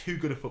down. They were too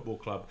good a football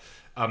club.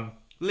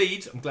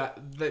 Leeds, I'm glad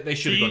they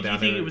should have gone down.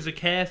 Do you think it was a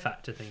care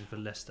factor thing for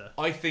Leicester?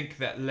 I think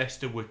that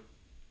Leicester were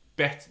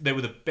they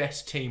were the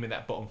best team in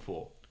that bottom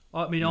four.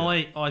 I mean,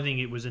 I think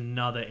it was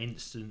another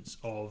instance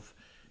of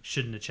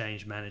shouldn't have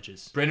changed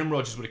managers. Brendan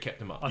Rodgers would have kept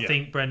them up. I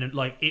think Brendan,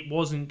 it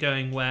wasn't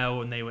going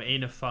well and they were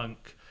in a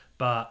funk,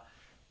 but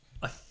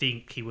I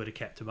think he would have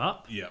kept them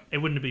up. Yeah. It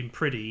wouldn't have been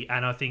pretty,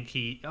 and I think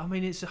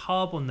it's a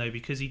hard one though,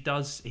 because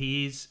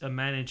he is a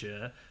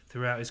manager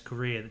throughout his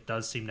career that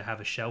does seem to have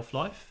a shelf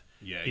life.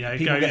 Yeah,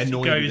 people get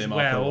annoyed with him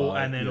after a while,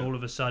 and then all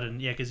of a sudden,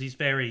 because he's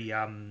very he's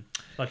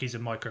a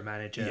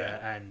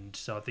micromanager, and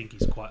so I think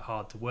he's quite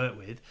hard to work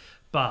with.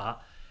 But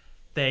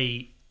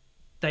they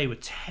were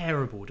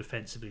terrible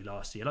defensively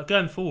last year. Like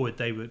going forward,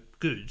 they were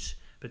good,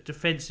 but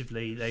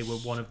defensively they were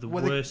one of the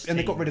worst. And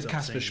they got rid of teams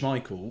Kasper I've seen.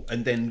 Schmeichel,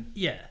 and then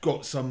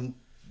got some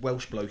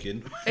Welsh bloke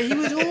in. He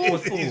was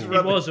awful. He's He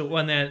rubbish. was,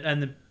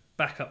 and the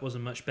backup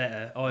wasn't much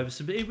better.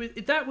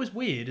 That was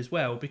weird as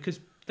well,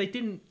 because they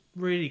didn't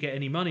really get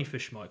any money for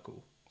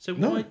Schmeichel. So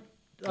No. why?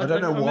 I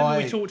don't know remember why.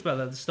 we talked about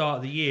that at the start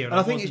of the year, And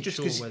I think it's wasn't just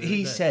sure because whether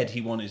he that- said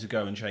he wanted to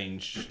go and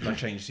change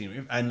the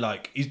scenery, and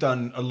he's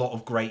done a lot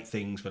of great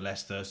things for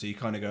Leicester. So you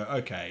kind of go,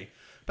 okay,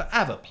 but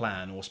have a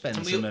plan or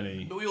spend some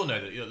money. But we all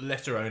know that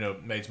Leicester owner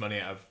made money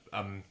out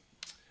of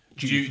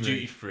Duty-free.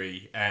 duty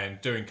free,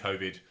 and during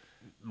COVID,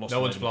 Lost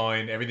no one's money.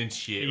 flying, everything's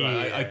shit. Yeah.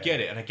 Right? I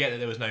get it, and I get that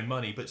there was no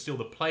money, but still,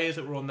 the players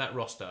that were on that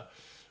roster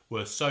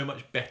were so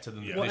much better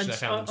than the Well, position they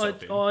found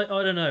themselves in.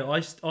 I don't know.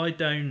 I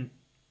don't.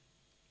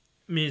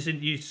 I mean,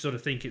 you sort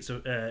of think it's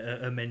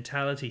a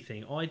mentality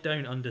thing. I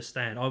don't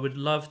understand. I would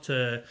love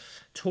to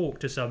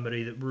talk to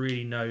somebody that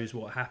really knows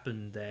what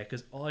happened there,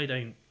 because I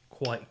don't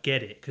quite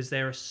get it. Because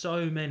there are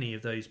so many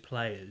of those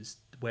players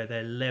where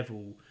their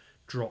level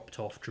dropped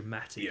off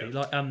dramatically. Yeah.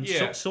 Like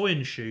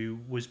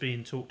Soyuncu was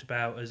being talked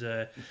about as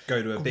a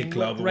Go to a big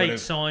club or great whatever.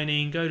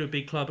 signing, go to a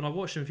big club, and I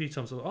watched him a few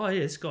times. I thought, oh yeah,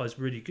 this guy's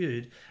really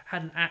good.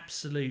 Had an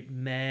absolute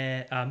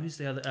mare. Who's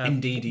the other?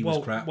 Indeed, he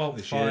was crap Walt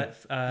this year.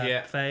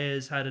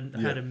 Fayers had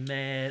a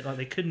mare. Like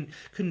they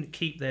couldn't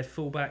keep their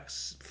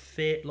fullbacks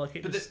fit. Like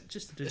it was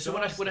just a disaster.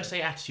 So when I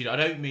say attitude, I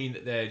don't mean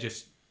that they're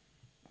just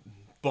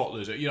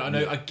bottlers.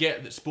 I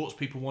get that sports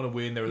people want to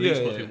win. They're elite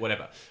sports people,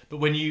 whatever. But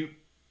when you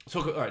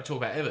talk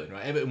about Everton,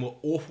 right? Everton were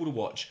awful to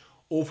watch.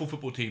 Awful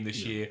football team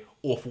this year.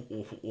 Awful.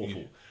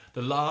 Yeah.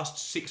 The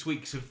last 6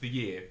 weeks of the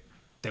year,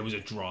 There was a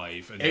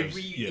drive. And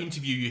every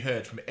interview you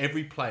heard from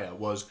every player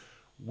was,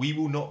 "We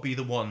will not be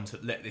the ones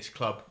that let this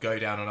club go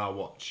down on our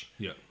watch.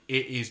 Yeah.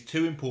 It is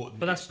too important."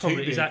 But that's it's too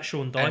probably is big." that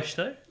Sean Dyche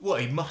though? Well,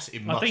 it must. I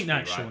think be,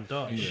 that's right? Sean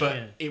Dyche. But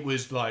yeah. it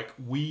was like,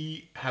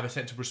 we have a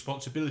sense of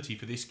responsibility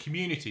for this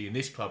community and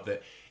this club,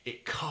 that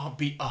it can't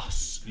be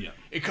us. Yeah.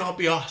 It can't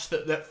be us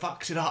that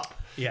fucks it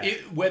up. Yeah.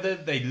 Whether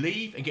they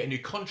leave and get a new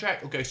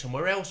contract or go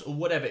somewhere else or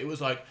whatever, it was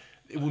like,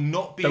 it will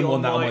not be Don't on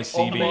want that on my my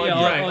CV. brain,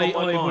 I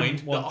on my mind wouldn't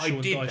that want I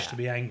Sean did Dyche that. to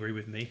be angry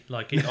with me.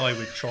 Like I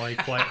would try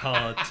quite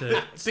hard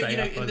to stay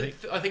up.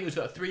 I think it was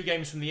like 3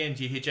 games from the end.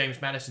 You hear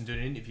James Maddison doing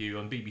an interview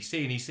on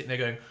BBC, and he's sitting there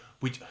going,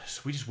 "We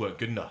just weren't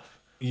good enough.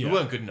 Yeah. We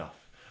weren't good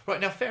enough." Right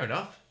now, fair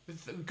enough.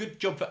 Good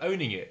job for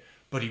owning it,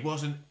 but he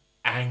wasn't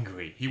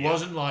angry. He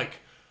wasn't like,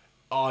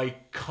 "I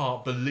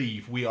can't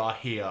believe we are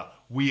here.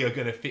 We are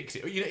going to fix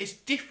it." It's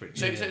different.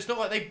 So it's not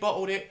like they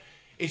bottled it.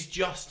 It's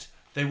just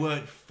they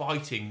weren't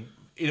fighting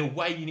in a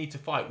way you need to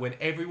fight when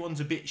everyone's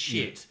a bit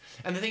shit.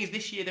 And the thing is,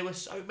 this year there were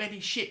so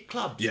many shit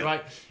clubs,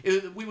 right?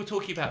 We were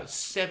talking about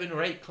 7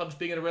 or 8 clubs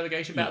being in a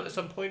relegation battle at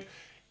some point.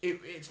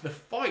 It's the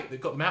fight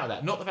that got them out of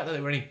that, not the fact that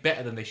they were any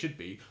better than they should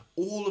be.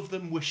 All of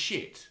them were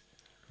shit.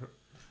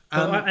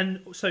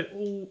 And so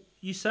all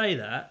you say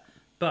that,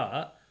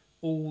 but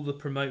all the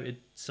promoted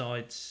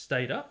sides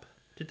stayed up,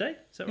 did they?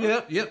 Is that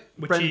right? Yeah.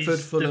 Which Brentford,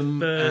 is Fulham,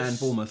 the first and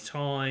Bournemouth.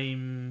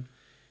 Time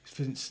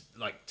Since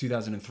like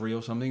 2003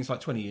 or something. It's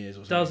like 20 years or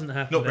something. doesn't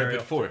happen Not very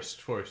Brentford,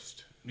 often.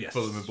 Forest. Yes.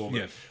 Fulham and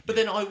Bournemouth. Yeah. But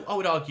then I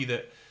would argue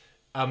that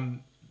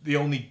the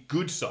only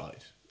good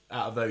side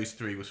out of those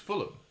 3 was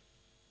Fulham.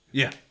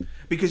 Yeah,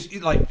 because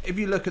like if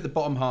you look at the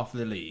bottom half of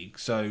the league,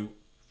 so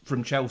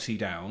from Chelsea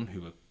down,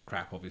 who were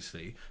crap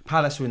obviously,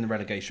 Palace were in the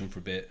relegation for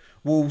a bit,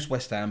 Wolves,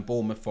 West Ham,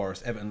 Bournemouth,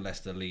 Forest, Everton,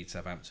 Leicester, Leeds,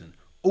 Southampton.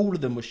 All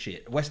of them were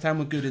shit. West Ham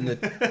were good in the.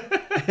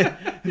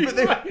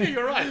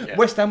 You're right. Yeah.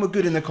 West Ham were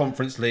good in the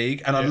Conference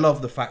League, and I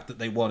love the fact that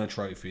they won a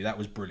trophy. That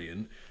was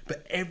brilliant.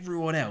 But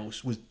everyone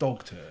else was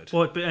dog turd.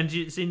 Well, and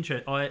it's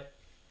interesting.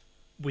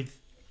 With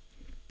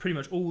pretty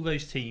much all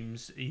those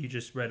teams you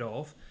just read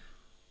off,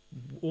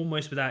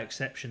 almost without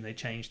exception, they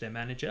changed their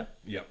manager.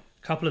 Yeah.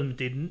 A couple of them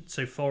didn't.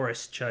 So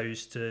Forest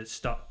chose to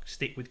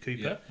stick with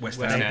Cooper. Yeah, West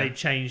Where Ham. they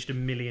changed a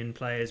million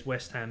players.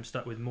 West Ham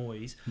stuck with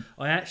Moyes.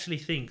 I actually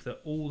think that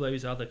all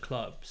those other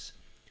clubs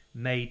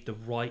made the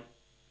right.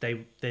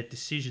 Their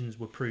decisions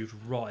were proved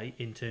right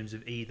in terms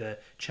of either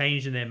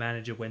changing their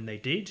manager when they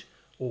did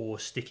or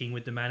sticking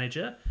with the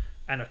manager.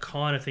 And I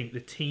kind of think the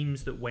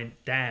teams that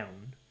went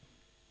down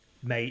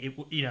made it.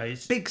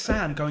 It's Big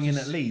Sam going in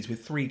at Leeds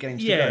with 3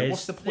 games to yeah. go.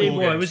 What's the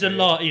point? It was a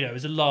lot. It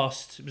was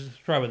a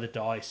throw of the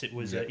dice. It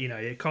was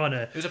it kind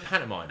of. It was a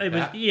pantomime. It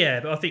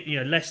was, but I think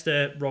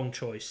Leicester, wrong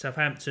choice.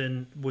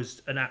 Southampton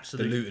was an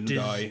absolute The Luton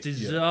guy,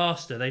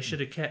 disaster. They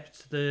should have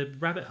kept the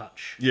rabbit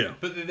hutch. Yeah.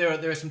 But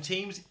there are some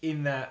teams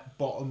in that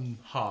bottom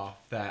half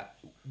that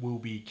will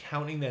be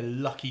counting their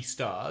lucky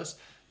stars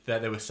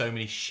that there were so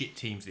many shit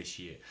teams this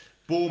year.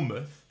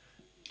 Bournemouth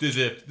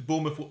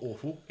were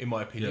awful, in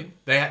my opinion.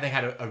 Yep. They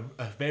had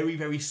a very,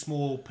 very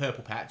small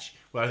purple patch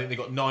where I think they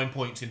got 9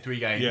 points in 3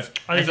 games. Yeah.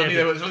 And something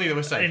they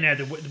were safe. I think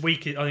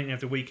they have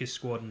the weakest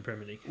squad in the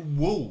Premier League.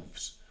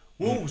 Wolves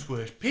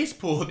were piss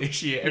poor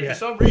this year, and Yeah. for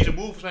some reason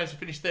Wolves managed to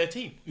finish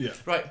 13th. Yeah.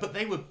 Right, but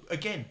they were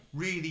again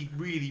really,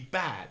 really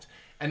bad.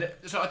 And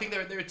so I think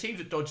there are teams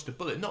that dodged the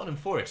bullet. Nottingham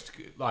Forest,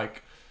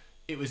 like,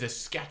 it was a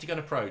scattergun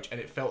approach, and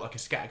it felt like a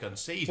scattergun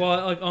season.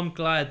 Well, I'm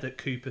glad that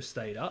Cooper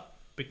stayed up,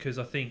 because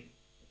I think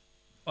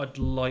I'd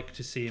like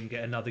to see him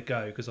get another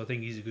go, because I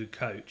think he's a good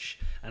coach,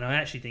 and I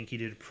actually think he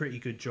did a pretty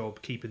good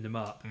job keeping them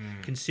up,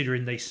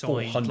 considering they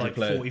signed 400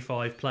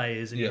 45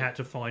 players, and you Yeah. had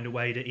to find a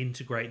way to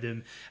integrate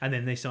them, and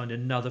then they signed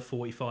another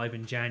 45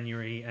 in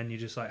January, and you're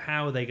just like,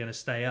 how are they going to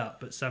stay up?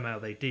 But somehow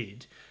they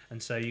did,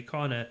 and so you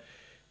kind of,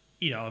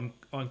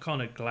 I'm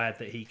kind of glad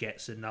that he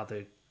gets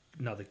another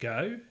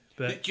go.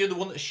 But Do you know the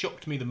one that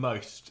shocked me the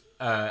most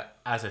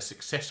as a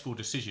successful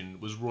decision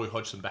was Roy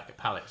Hodgson back at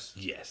Palace?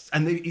 Yes.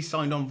 And he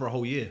signed on for a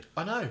whole year.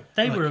 I know.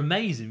 they were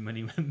amazing when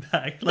he went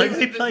back. Like,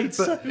 they played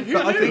so.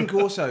 But I think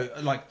also,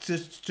 like,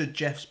 to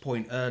Jeff's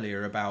point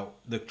earlier about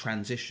the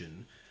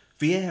transition,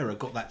 Vieira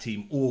got that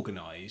team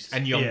organised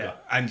And younger.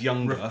 Yeah. and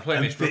younger,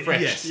 Replenished, and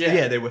refreshed. Yes, Yeah.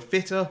 yeah, they were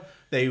fitter,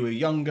 they were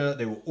younger,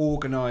 they were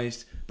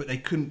organised, but they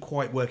couldn't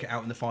quite work it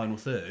out in the final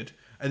third.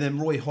 And then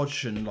Roy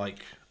Hodgson,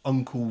 like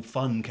Uncle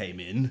Fun, came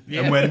in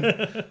Yeah. and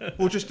went,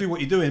 "Well, just do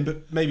what you're doing,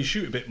 but maybe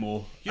shoot a bit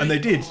more." And they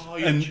did,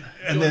 and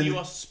then you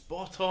are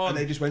spot on. and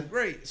they just went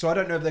great. So I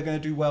don't know if they're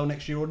going to do well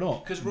next year or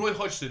not. Because Roy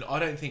Hodgson, I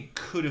don't think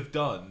could have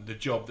done the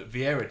job that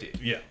Vieira did.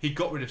 Yeah. He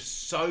got rid of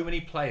so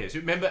many players.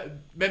 Remember,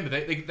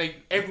 they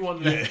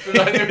everyone left.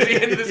 Like, it was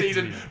the end of the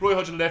season. Roy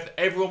Hodgson left.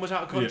 Everyone was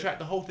out of contract.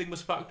 The whole thing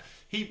was fucked.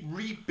 He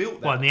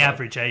rebuilt that. Well, and the club.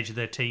 average age of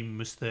their team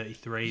was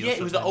 33. Yeah,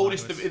 it was the something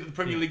oldest like the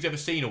Premier League's ever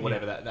seen, or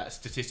whatever that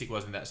statistic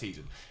was in that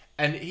season.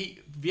 And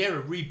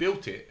Vieira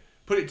rebuilt it,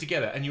 put it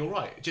together, and you're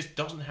right, it just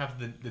doesn't have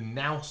the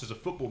nous as a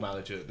football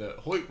manager that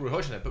Roy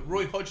Hodgson had. But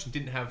Roy Hodgson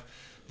didn't have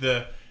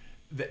the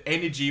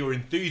energy or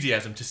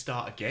enthusiasm to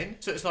start again.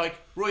 So it's like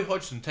Roy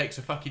Hodgson takes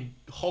a fucking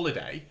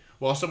holiday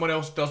while someone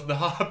else does the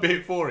hard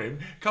bit for him,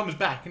 comes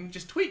back and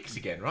just tweaks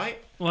again,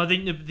 right? Well, I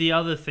think the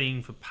other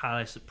thing for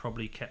Palace that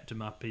probably kept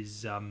him up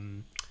is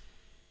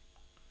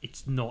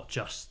it's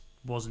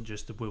wasn't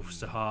just the Wilf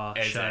Sahar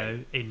Eze. show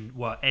in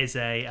Eze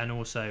and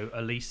also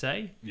Elise,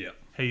 Yeah.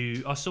 who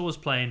I saw was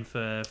playing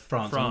for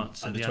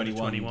France at under the under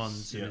 21s,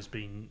 21s yeah. and has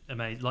been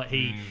amazing. Like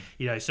he,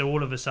 so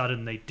all of a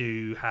sudden they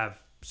do have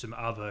some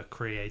other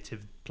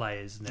creative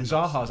players. And they're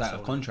not Zaha's out of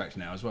solid. contract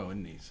now as well,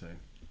 isn't he? So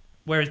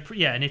Whereas,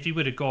 and if he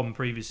would have gone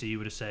previously, you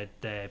would have said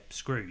they're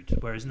screwed.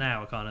 Whereas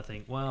now I kind of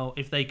think, well,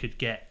 if they could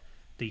get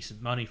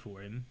decent money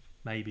for him,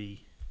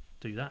 maybe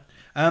do that.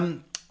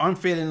 I'm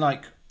feeling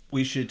like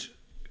we should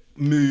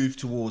move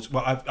towards.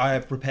 Well, I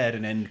have prepared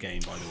an end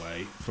game, by the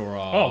way, for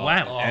our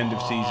end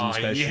of season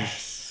special.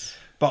 Yes.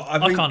 But I I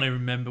think, can't even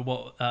remember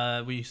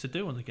what we used to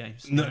do on the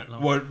games. No,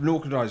 well,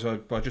 nor could I. So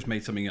I just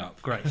made something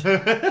up. Great.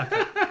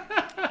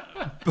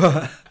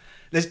 But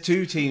there's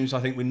two teams I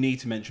think we need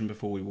to mention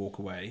before we walk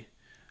away.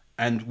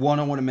 And one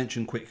I want to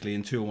mention quickly,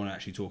 and two I want to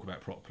actually talk about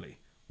properly.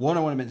 One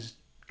I want to mention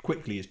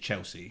quickly is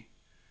Chelsea.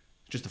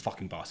 Just a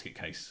fucking basket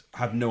case. I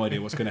have no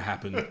idea what's going to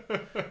happen.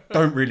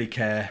 Don't really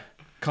care.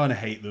 Kind of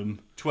hate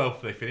them.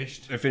 12th they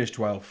finished. They finished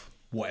 12th.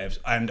 Whatever.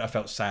 And I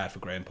felt sad for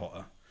Graham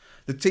Potter.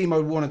 The team I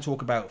want to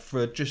talk about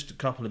for just a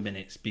couple of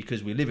minutes,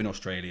 because we live in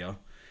Australia,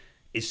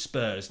 is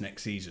Spurs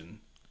next season.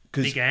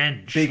 Big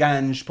Ange. Big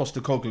Ange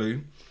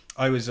Postecoglou.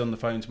 I was on the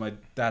phone to my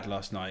dad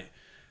last night,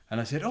 and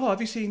I said, "Oh,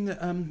 have you seen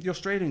the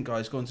Australian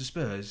guy's gone to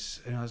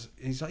Spurs?" And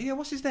he's like, "Yeah,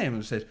 what's his name?"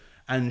 And I said,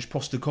 "Ange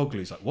Postecoglou."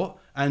 He's like, "What?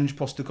 Ange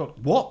Postecoglou?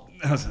 What?"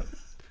 And I was like,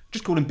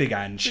 "Just call him Big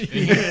Ange."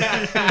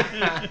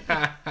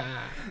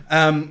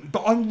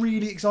 But I'm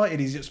really excited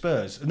he's at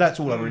Spurs, and that's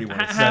all I really want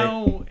to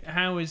say.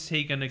 How is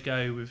he going to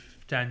go with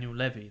Daniel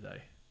Levy, though?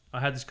 I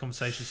had this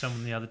conversation with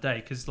someone the other day,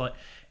 because like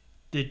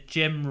the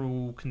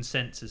general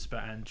consensus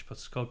about Ange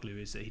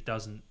Postecoglou is that he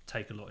doesn't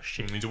take a lot of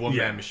shit. He's a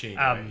one-man machine,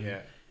 right? Yeah.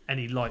 And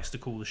he likes to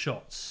call the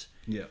shots.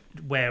 Yeah.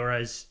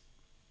 Whereas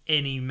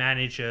any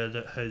manager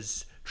that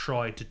has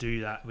tried to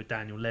do that with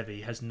Daniel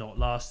Levy has not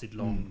lasted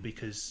long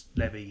because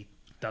Levy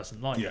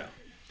doesn't like it.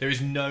 There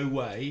is no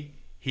way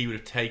he would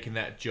have taken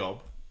that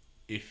job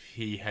if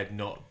he had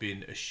not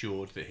been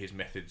assured that his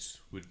methods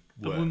would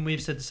But work. wouldn't we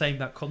have said the same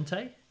about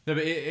Conte? No,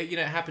 but it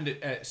happened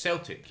at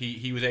Celtic.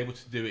 He was able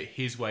to do it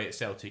his way at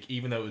Celtic,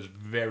 even though it was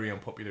very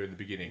unpopular in the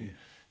beginning.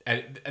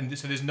 And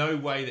so there's no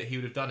way that he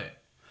would have done it.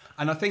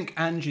 And I think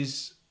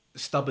Ange's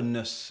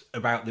stubbornness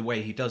about the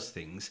way he does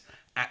things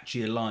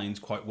actually aligns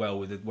quite well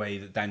with the way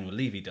that Daniel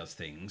Levy does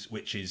things,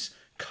 which is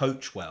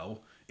coach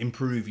well,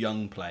 improve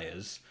young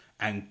players,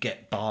 and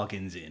get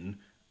bargains in,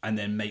 and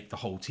then make the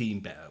whole team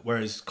better.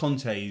 Whereas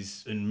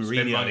Conte's and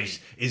Mourinho's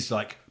is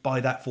like, buy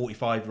that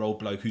 45-year-old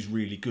bloke who's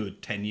really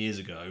good 10 years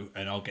ago,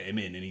 and I'll get him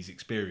in, and he's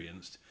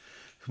experienced.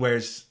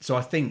 Whereas, so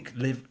I think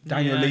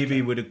Daniel Yeah, Levy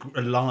okay. would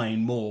align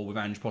more with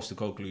Ange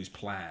Postecoglou's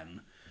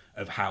plan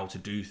of how to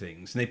do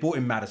things. And they brought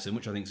in Maddison,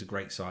 which I think is a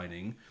great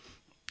signing.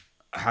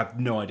 I have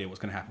no idea what's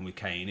going to happen with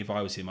Kane. If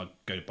I was him, I'd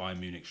go to Bayern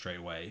Munich straight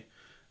away.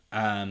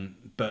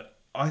 But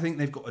I think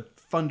they've got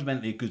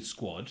fundamentally a good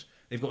squad.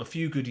 They've got a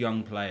few good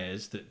young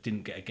players that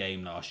didn't get a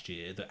game last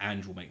year that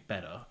Ange will make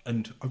better.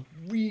 And I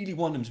really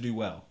want them to do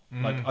well.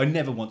 Like, I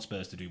never want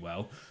Spurs to do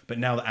well. But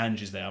now that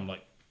Ange is there, I'm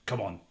like,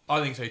 come on.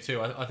 I think so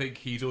too. I think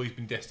he's always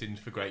been destined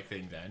for great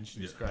things, Ange.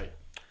 It's great.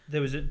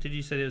 Did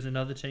you say there was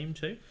another team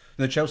too?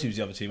 No, Chelsea was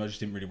the other team. I just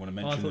didn't really want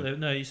to Oh, I mention thought them.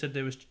 no. You said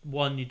there was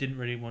one you didn't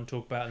really want to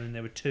talk about, and then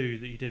there were two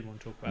that you did want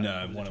to talk about. No,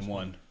 Or was it one just and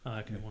one. Oh,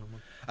 okay,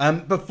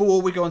 1-1.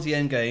 Before we go on to the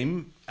end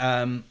game,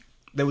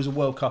 there was a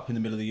World Cup in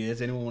the middle of the year.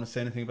 Does anyone want to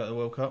say anything about the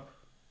World Cup?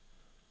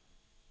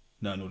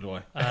 No, nor do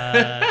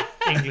I.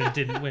 England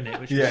didn't win it,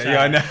 which was Yeah, sad,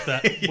 yeah, I know.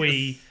 but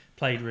we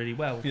played really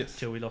well Yes.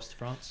 until we lost to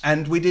France.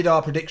 And we did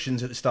our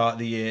predictions at the start of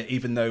the year,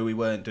 even though we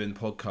weren't doing the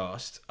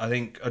podcast. I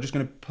think I'm just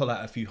going to pull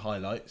out a few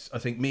highlights. I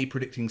think me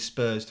predicting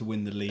Spurs to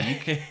win the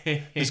league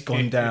has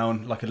gone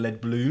down like a lead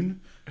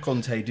balloon.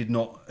 Conte did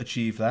not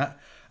achieve that.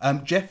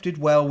 Jeff did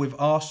well with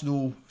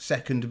Arsenal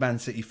second, Man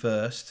City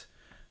first,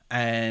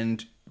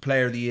 and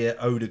Player of the Year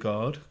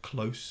Odegaard,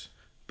 close,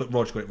 but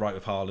Roger got it right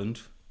with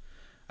Haaland.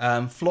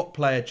 Flop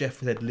player Jeff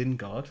said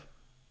Lingard.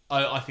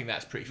 I think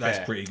that's pretty fair.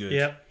 That's pretty good.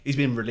 Yep. He's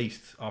been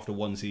released after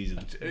one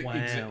season. Wow,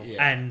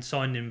 Yeah. and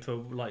signed him for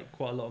like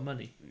quite a lot of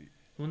money.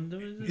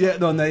 Yeah,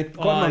 no, and they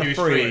got him he on was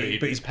free, free,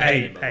 but he's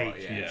paid. paid.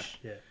 Yeah.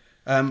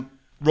 He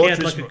Rogers,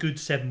 had like a good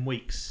 7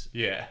 weeks,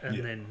 Yeah. and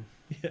then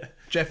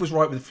Jeff was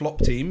right with the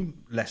flop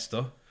team,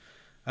 Leicester.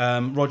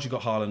 Roger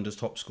got Haaland as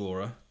top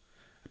scorer.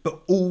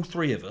 But all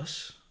three of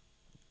us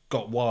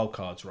got wild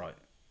cards right.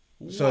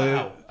 So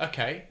Wow.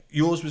 Okay.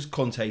 yours was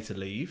Conte to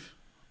leave,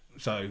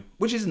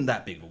 which isn't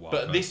that big of a wild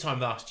But card. this time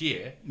last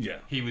year, Yeah.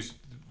 he was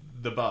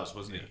the buzz,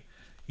 wasn't he?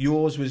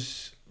 Yours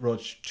was,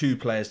 Rog, 2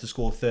 players to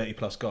score 30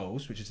 plus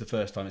goals, which is the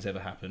first time it's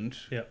ever happened.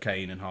 Yep.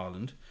 Kane and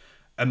Haaland.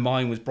 And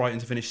mine was Brighton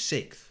to finish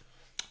 6th.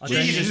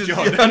 Jesus, Yeah,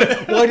 John. I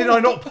know. Why did I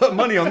not put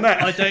money on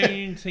that? I don't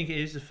even think it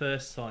is the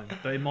first time,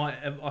 but it might.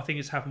 I think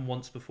it's happened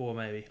once before.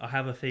 Maybe I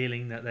have a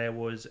feeling that there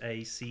was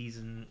a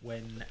season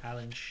when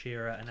Alan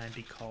Shearer and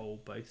Andy Cole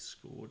both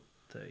scored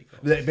 30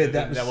 goals. But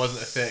that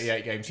wasn't a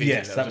 38 game season.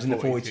 Yes, that was in the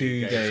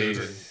 42 game game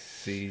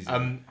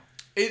season.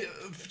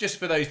 Just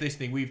for those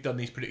listening, we've done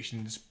these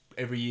predictions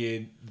every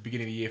year, the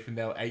beginning of the year for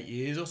now 8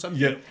 years or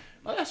something. Yeah.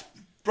 Well, that's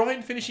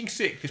Brighton finishing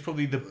 6th is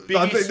probably the I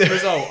think biggest that-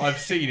 result I've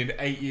seen in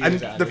 8 years.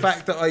 And out of the this.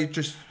 fact that I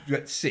just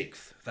got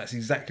 6th, that's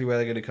exactly where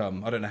they're going to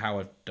come. I don't know how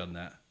I've done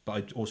that, but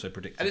I also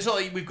predicted. And it's not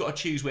like we've got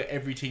to choose where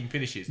every team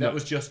finishes. That No.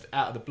 was just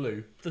out of the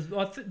blue. The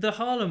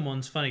Haaland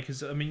one's funny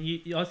because I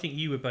mean, I think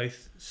you were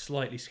both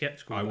slightly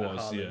sceptical I about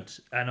was, Haaland,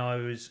 and I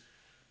was.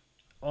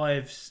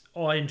 I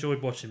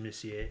enjoyed watching him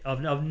this year.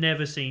 I've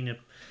never seen a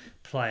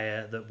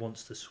player that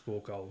wants to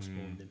score goals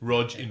more than him.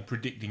 Rog, in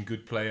predicting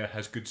good player,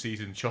 has good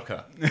season.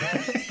 Shocker.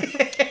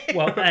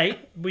 Well,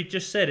 we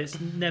just said it's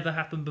never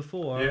happened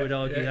before. I would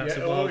argue that's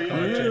a wild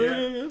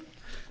card.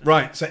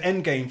 Right, so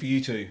end game for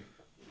you two.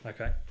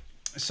 Okay.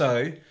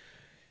 So,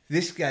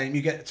 this game,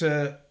 you get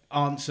to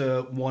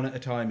answer one at a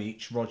time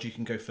each. Rog, you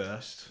can go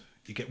first.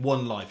 You get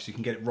 1 life, so you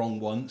can get it wrong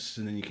once,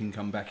 and then you can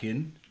come back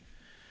in.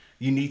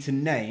 You need to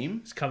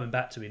name... It's coming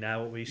back to me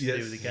now, what we used to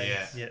do with the game.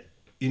 Yeah.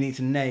 You need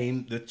to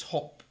name the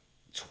top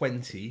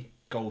 20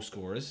 goal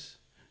scorers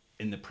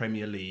in the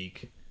Premier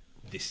League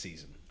this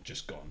season,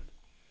 just gone.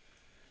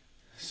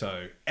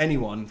 So,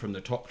 anyone from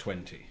the top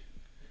 20.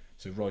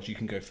 So, Rog, you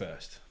can go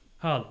first.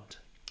 Haaland.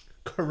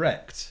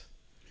 Correct.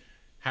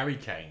 Harry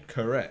Kane.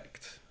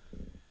 Correct.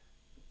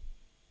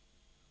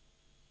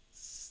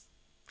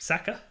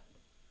 Saka.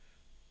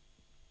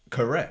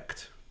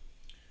 Correct.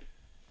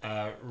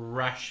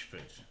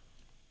 Rashford.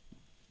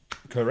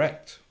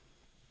 Correct.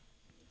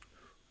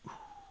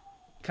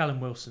 Callum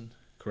Wilson.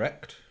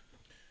 Correct.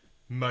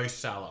 Mo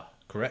Salah.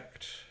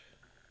 Correct.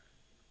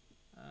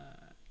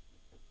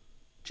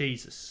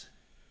 Jesus.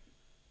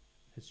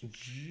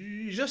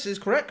 Jesus is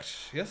correct.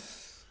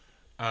 Yes.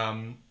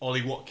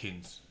 Ollie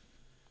Watkins.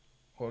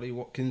 Ollie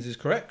Watkins is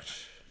correct.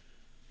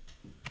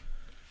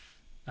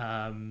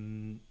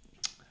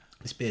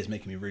 This beer's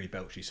making me really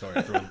belchy. Sorry,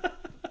 everyone.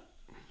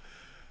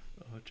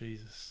 Oh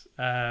Jesus.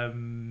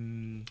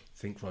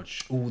 Think, Rog.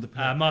 All the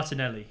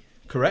Martinelli.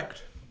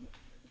 correct.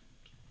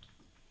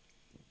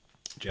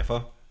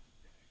 Jeffer.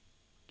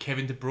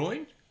 Kevin De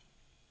Bruyne.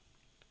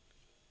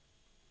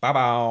 Bow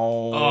bow.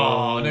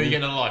 Oh, no, you're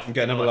getting a life. You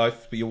get another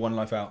life, but you're 1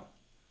 life out.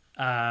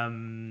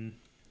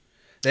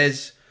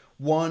 There's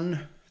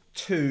 1,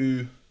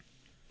 2,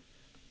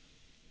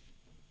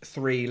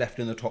 3 left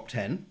in the top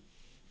 10.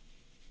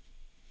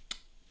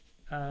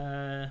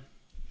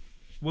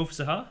 Wolf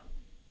Zaha.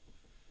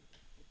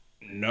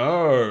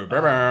 No.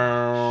 Bow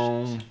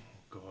bow.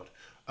 God.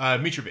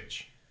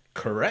 Mitrovic.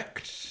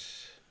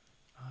 Correct.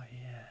 Oh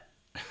yeah.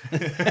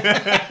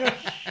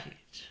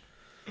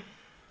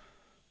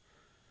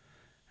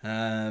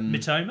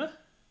 Mitoma.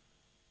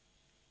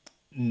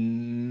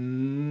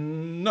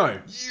 No.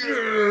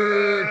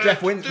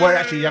 Jeff wins. Well,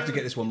 actually, you have to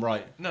get this one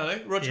right. No,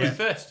 Roger went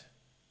first.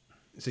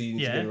 So you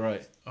need to get it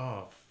right.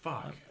 Oh,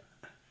 fuck.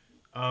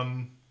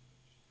 Come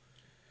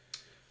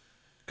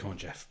on,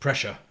 Jeff.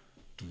 Pressure.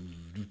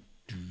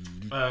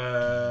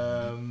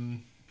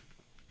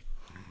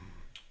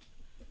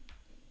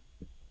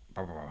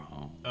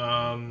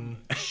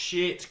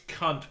 Shit,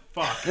 cunt,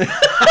 fuck.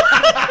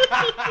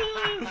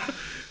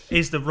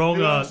 Is the wrong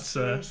Who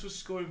answer. else was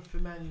scoring for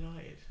Man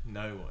United?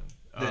 No one.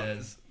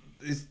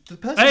 Is the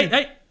person?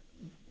 Hey!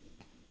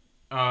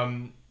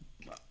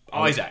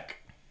 Isaac.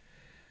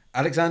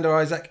 Alexander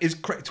Isaac is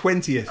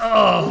 20th.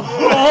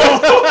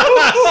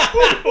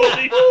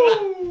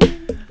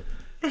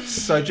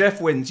 So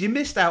Jeff wins. You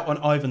missed out on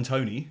Ivan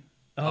Toney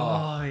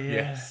Oh,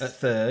 yes. at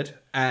third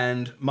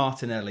and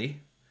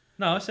Martinelli.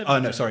 No, I said. Oh,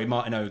 no, sorry.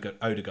 Martin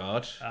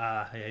Odegaard.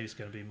 Yeah, he was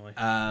going to be my.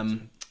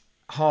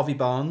 Harvey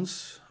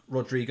Barnes,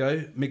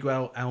 Rodrigo,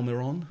 Miguel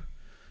Almiron,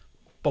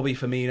 Bobby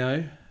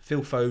Firmino,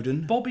 Phil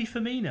Foden. Bobby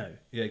Firmino.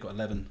 Yeah, he got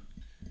 11.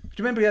 Do you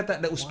remember he had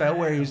that little spell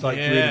where he was like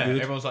really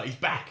good? Everyone's like, he's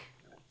back.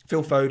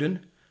 Phil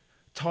Foden,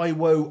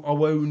 Taiwo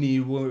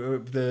Awoni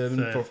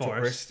for Forest.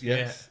 Forest,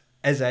 yes.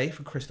 Eze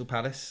for Crystal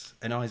Palace,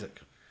 and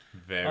Isaac.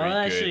 Very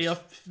Actually, good.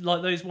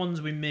 like those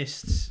ones we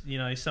missed. You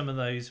know, some of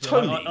those.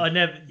 Tony. I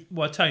never.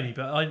 Well, Tony,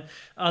 but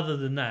other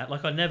than that,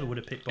 like I never would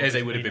have picked. Bobby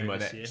Eze would have been Firmino my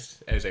this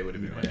next. Eze would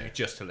have been my next.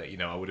 Just to let you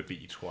know, I would have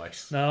beat you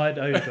twice. No, I'd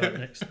Odegaard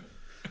next.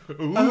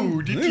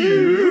 Ooh, did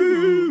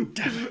you?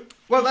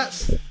 Well,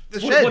 that's the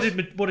What, shed.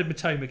 what did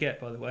Matoma get,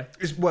 by the way?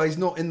 Well, he's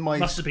not in my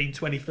Must have been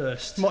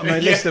 21st. my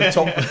list of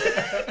top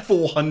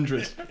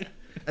 400.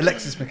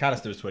 Alexis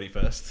McAllister was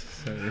 21st.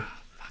 So.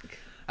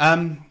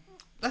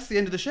 That's the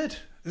end of the shed.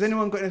 Has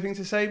anyone got anything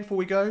to say before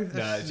we go?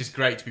 No, it's just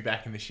great to be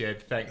back in the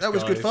shed. Thanks, That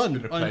was guys. good fun.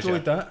 It's been a I pleasure.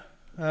 enjoyed that.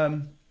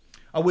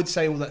 I would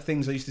say all that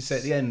things I used to say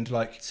at the end,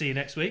 like See you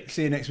next week.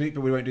 see you next week,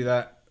 but we won't do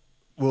that.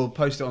 We'll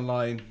post it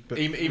online. But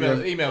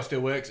Email still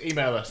works.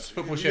 Email us.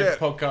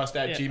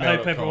 footballshedpodcast@gmail.com. I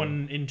hope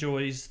everyone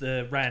enjoys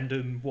the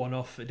random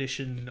one-off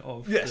edition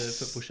of the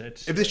Football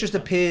Shed. If this just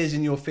appears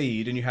in your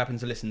feed and you happen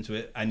to listen to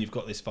it and you've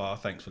got this far,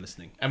 thanks for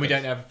listening. And we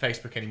don't have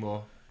Facebook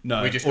anymore.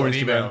 No, We just or got an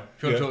email. Instagram.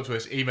 If you want to talk to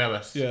us, email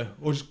us. Yeah,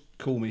 or just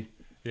call me.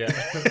 Yeah.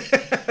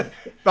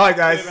 Bye,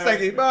 guys.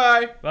 Thank you.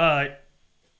 Bye. Bye.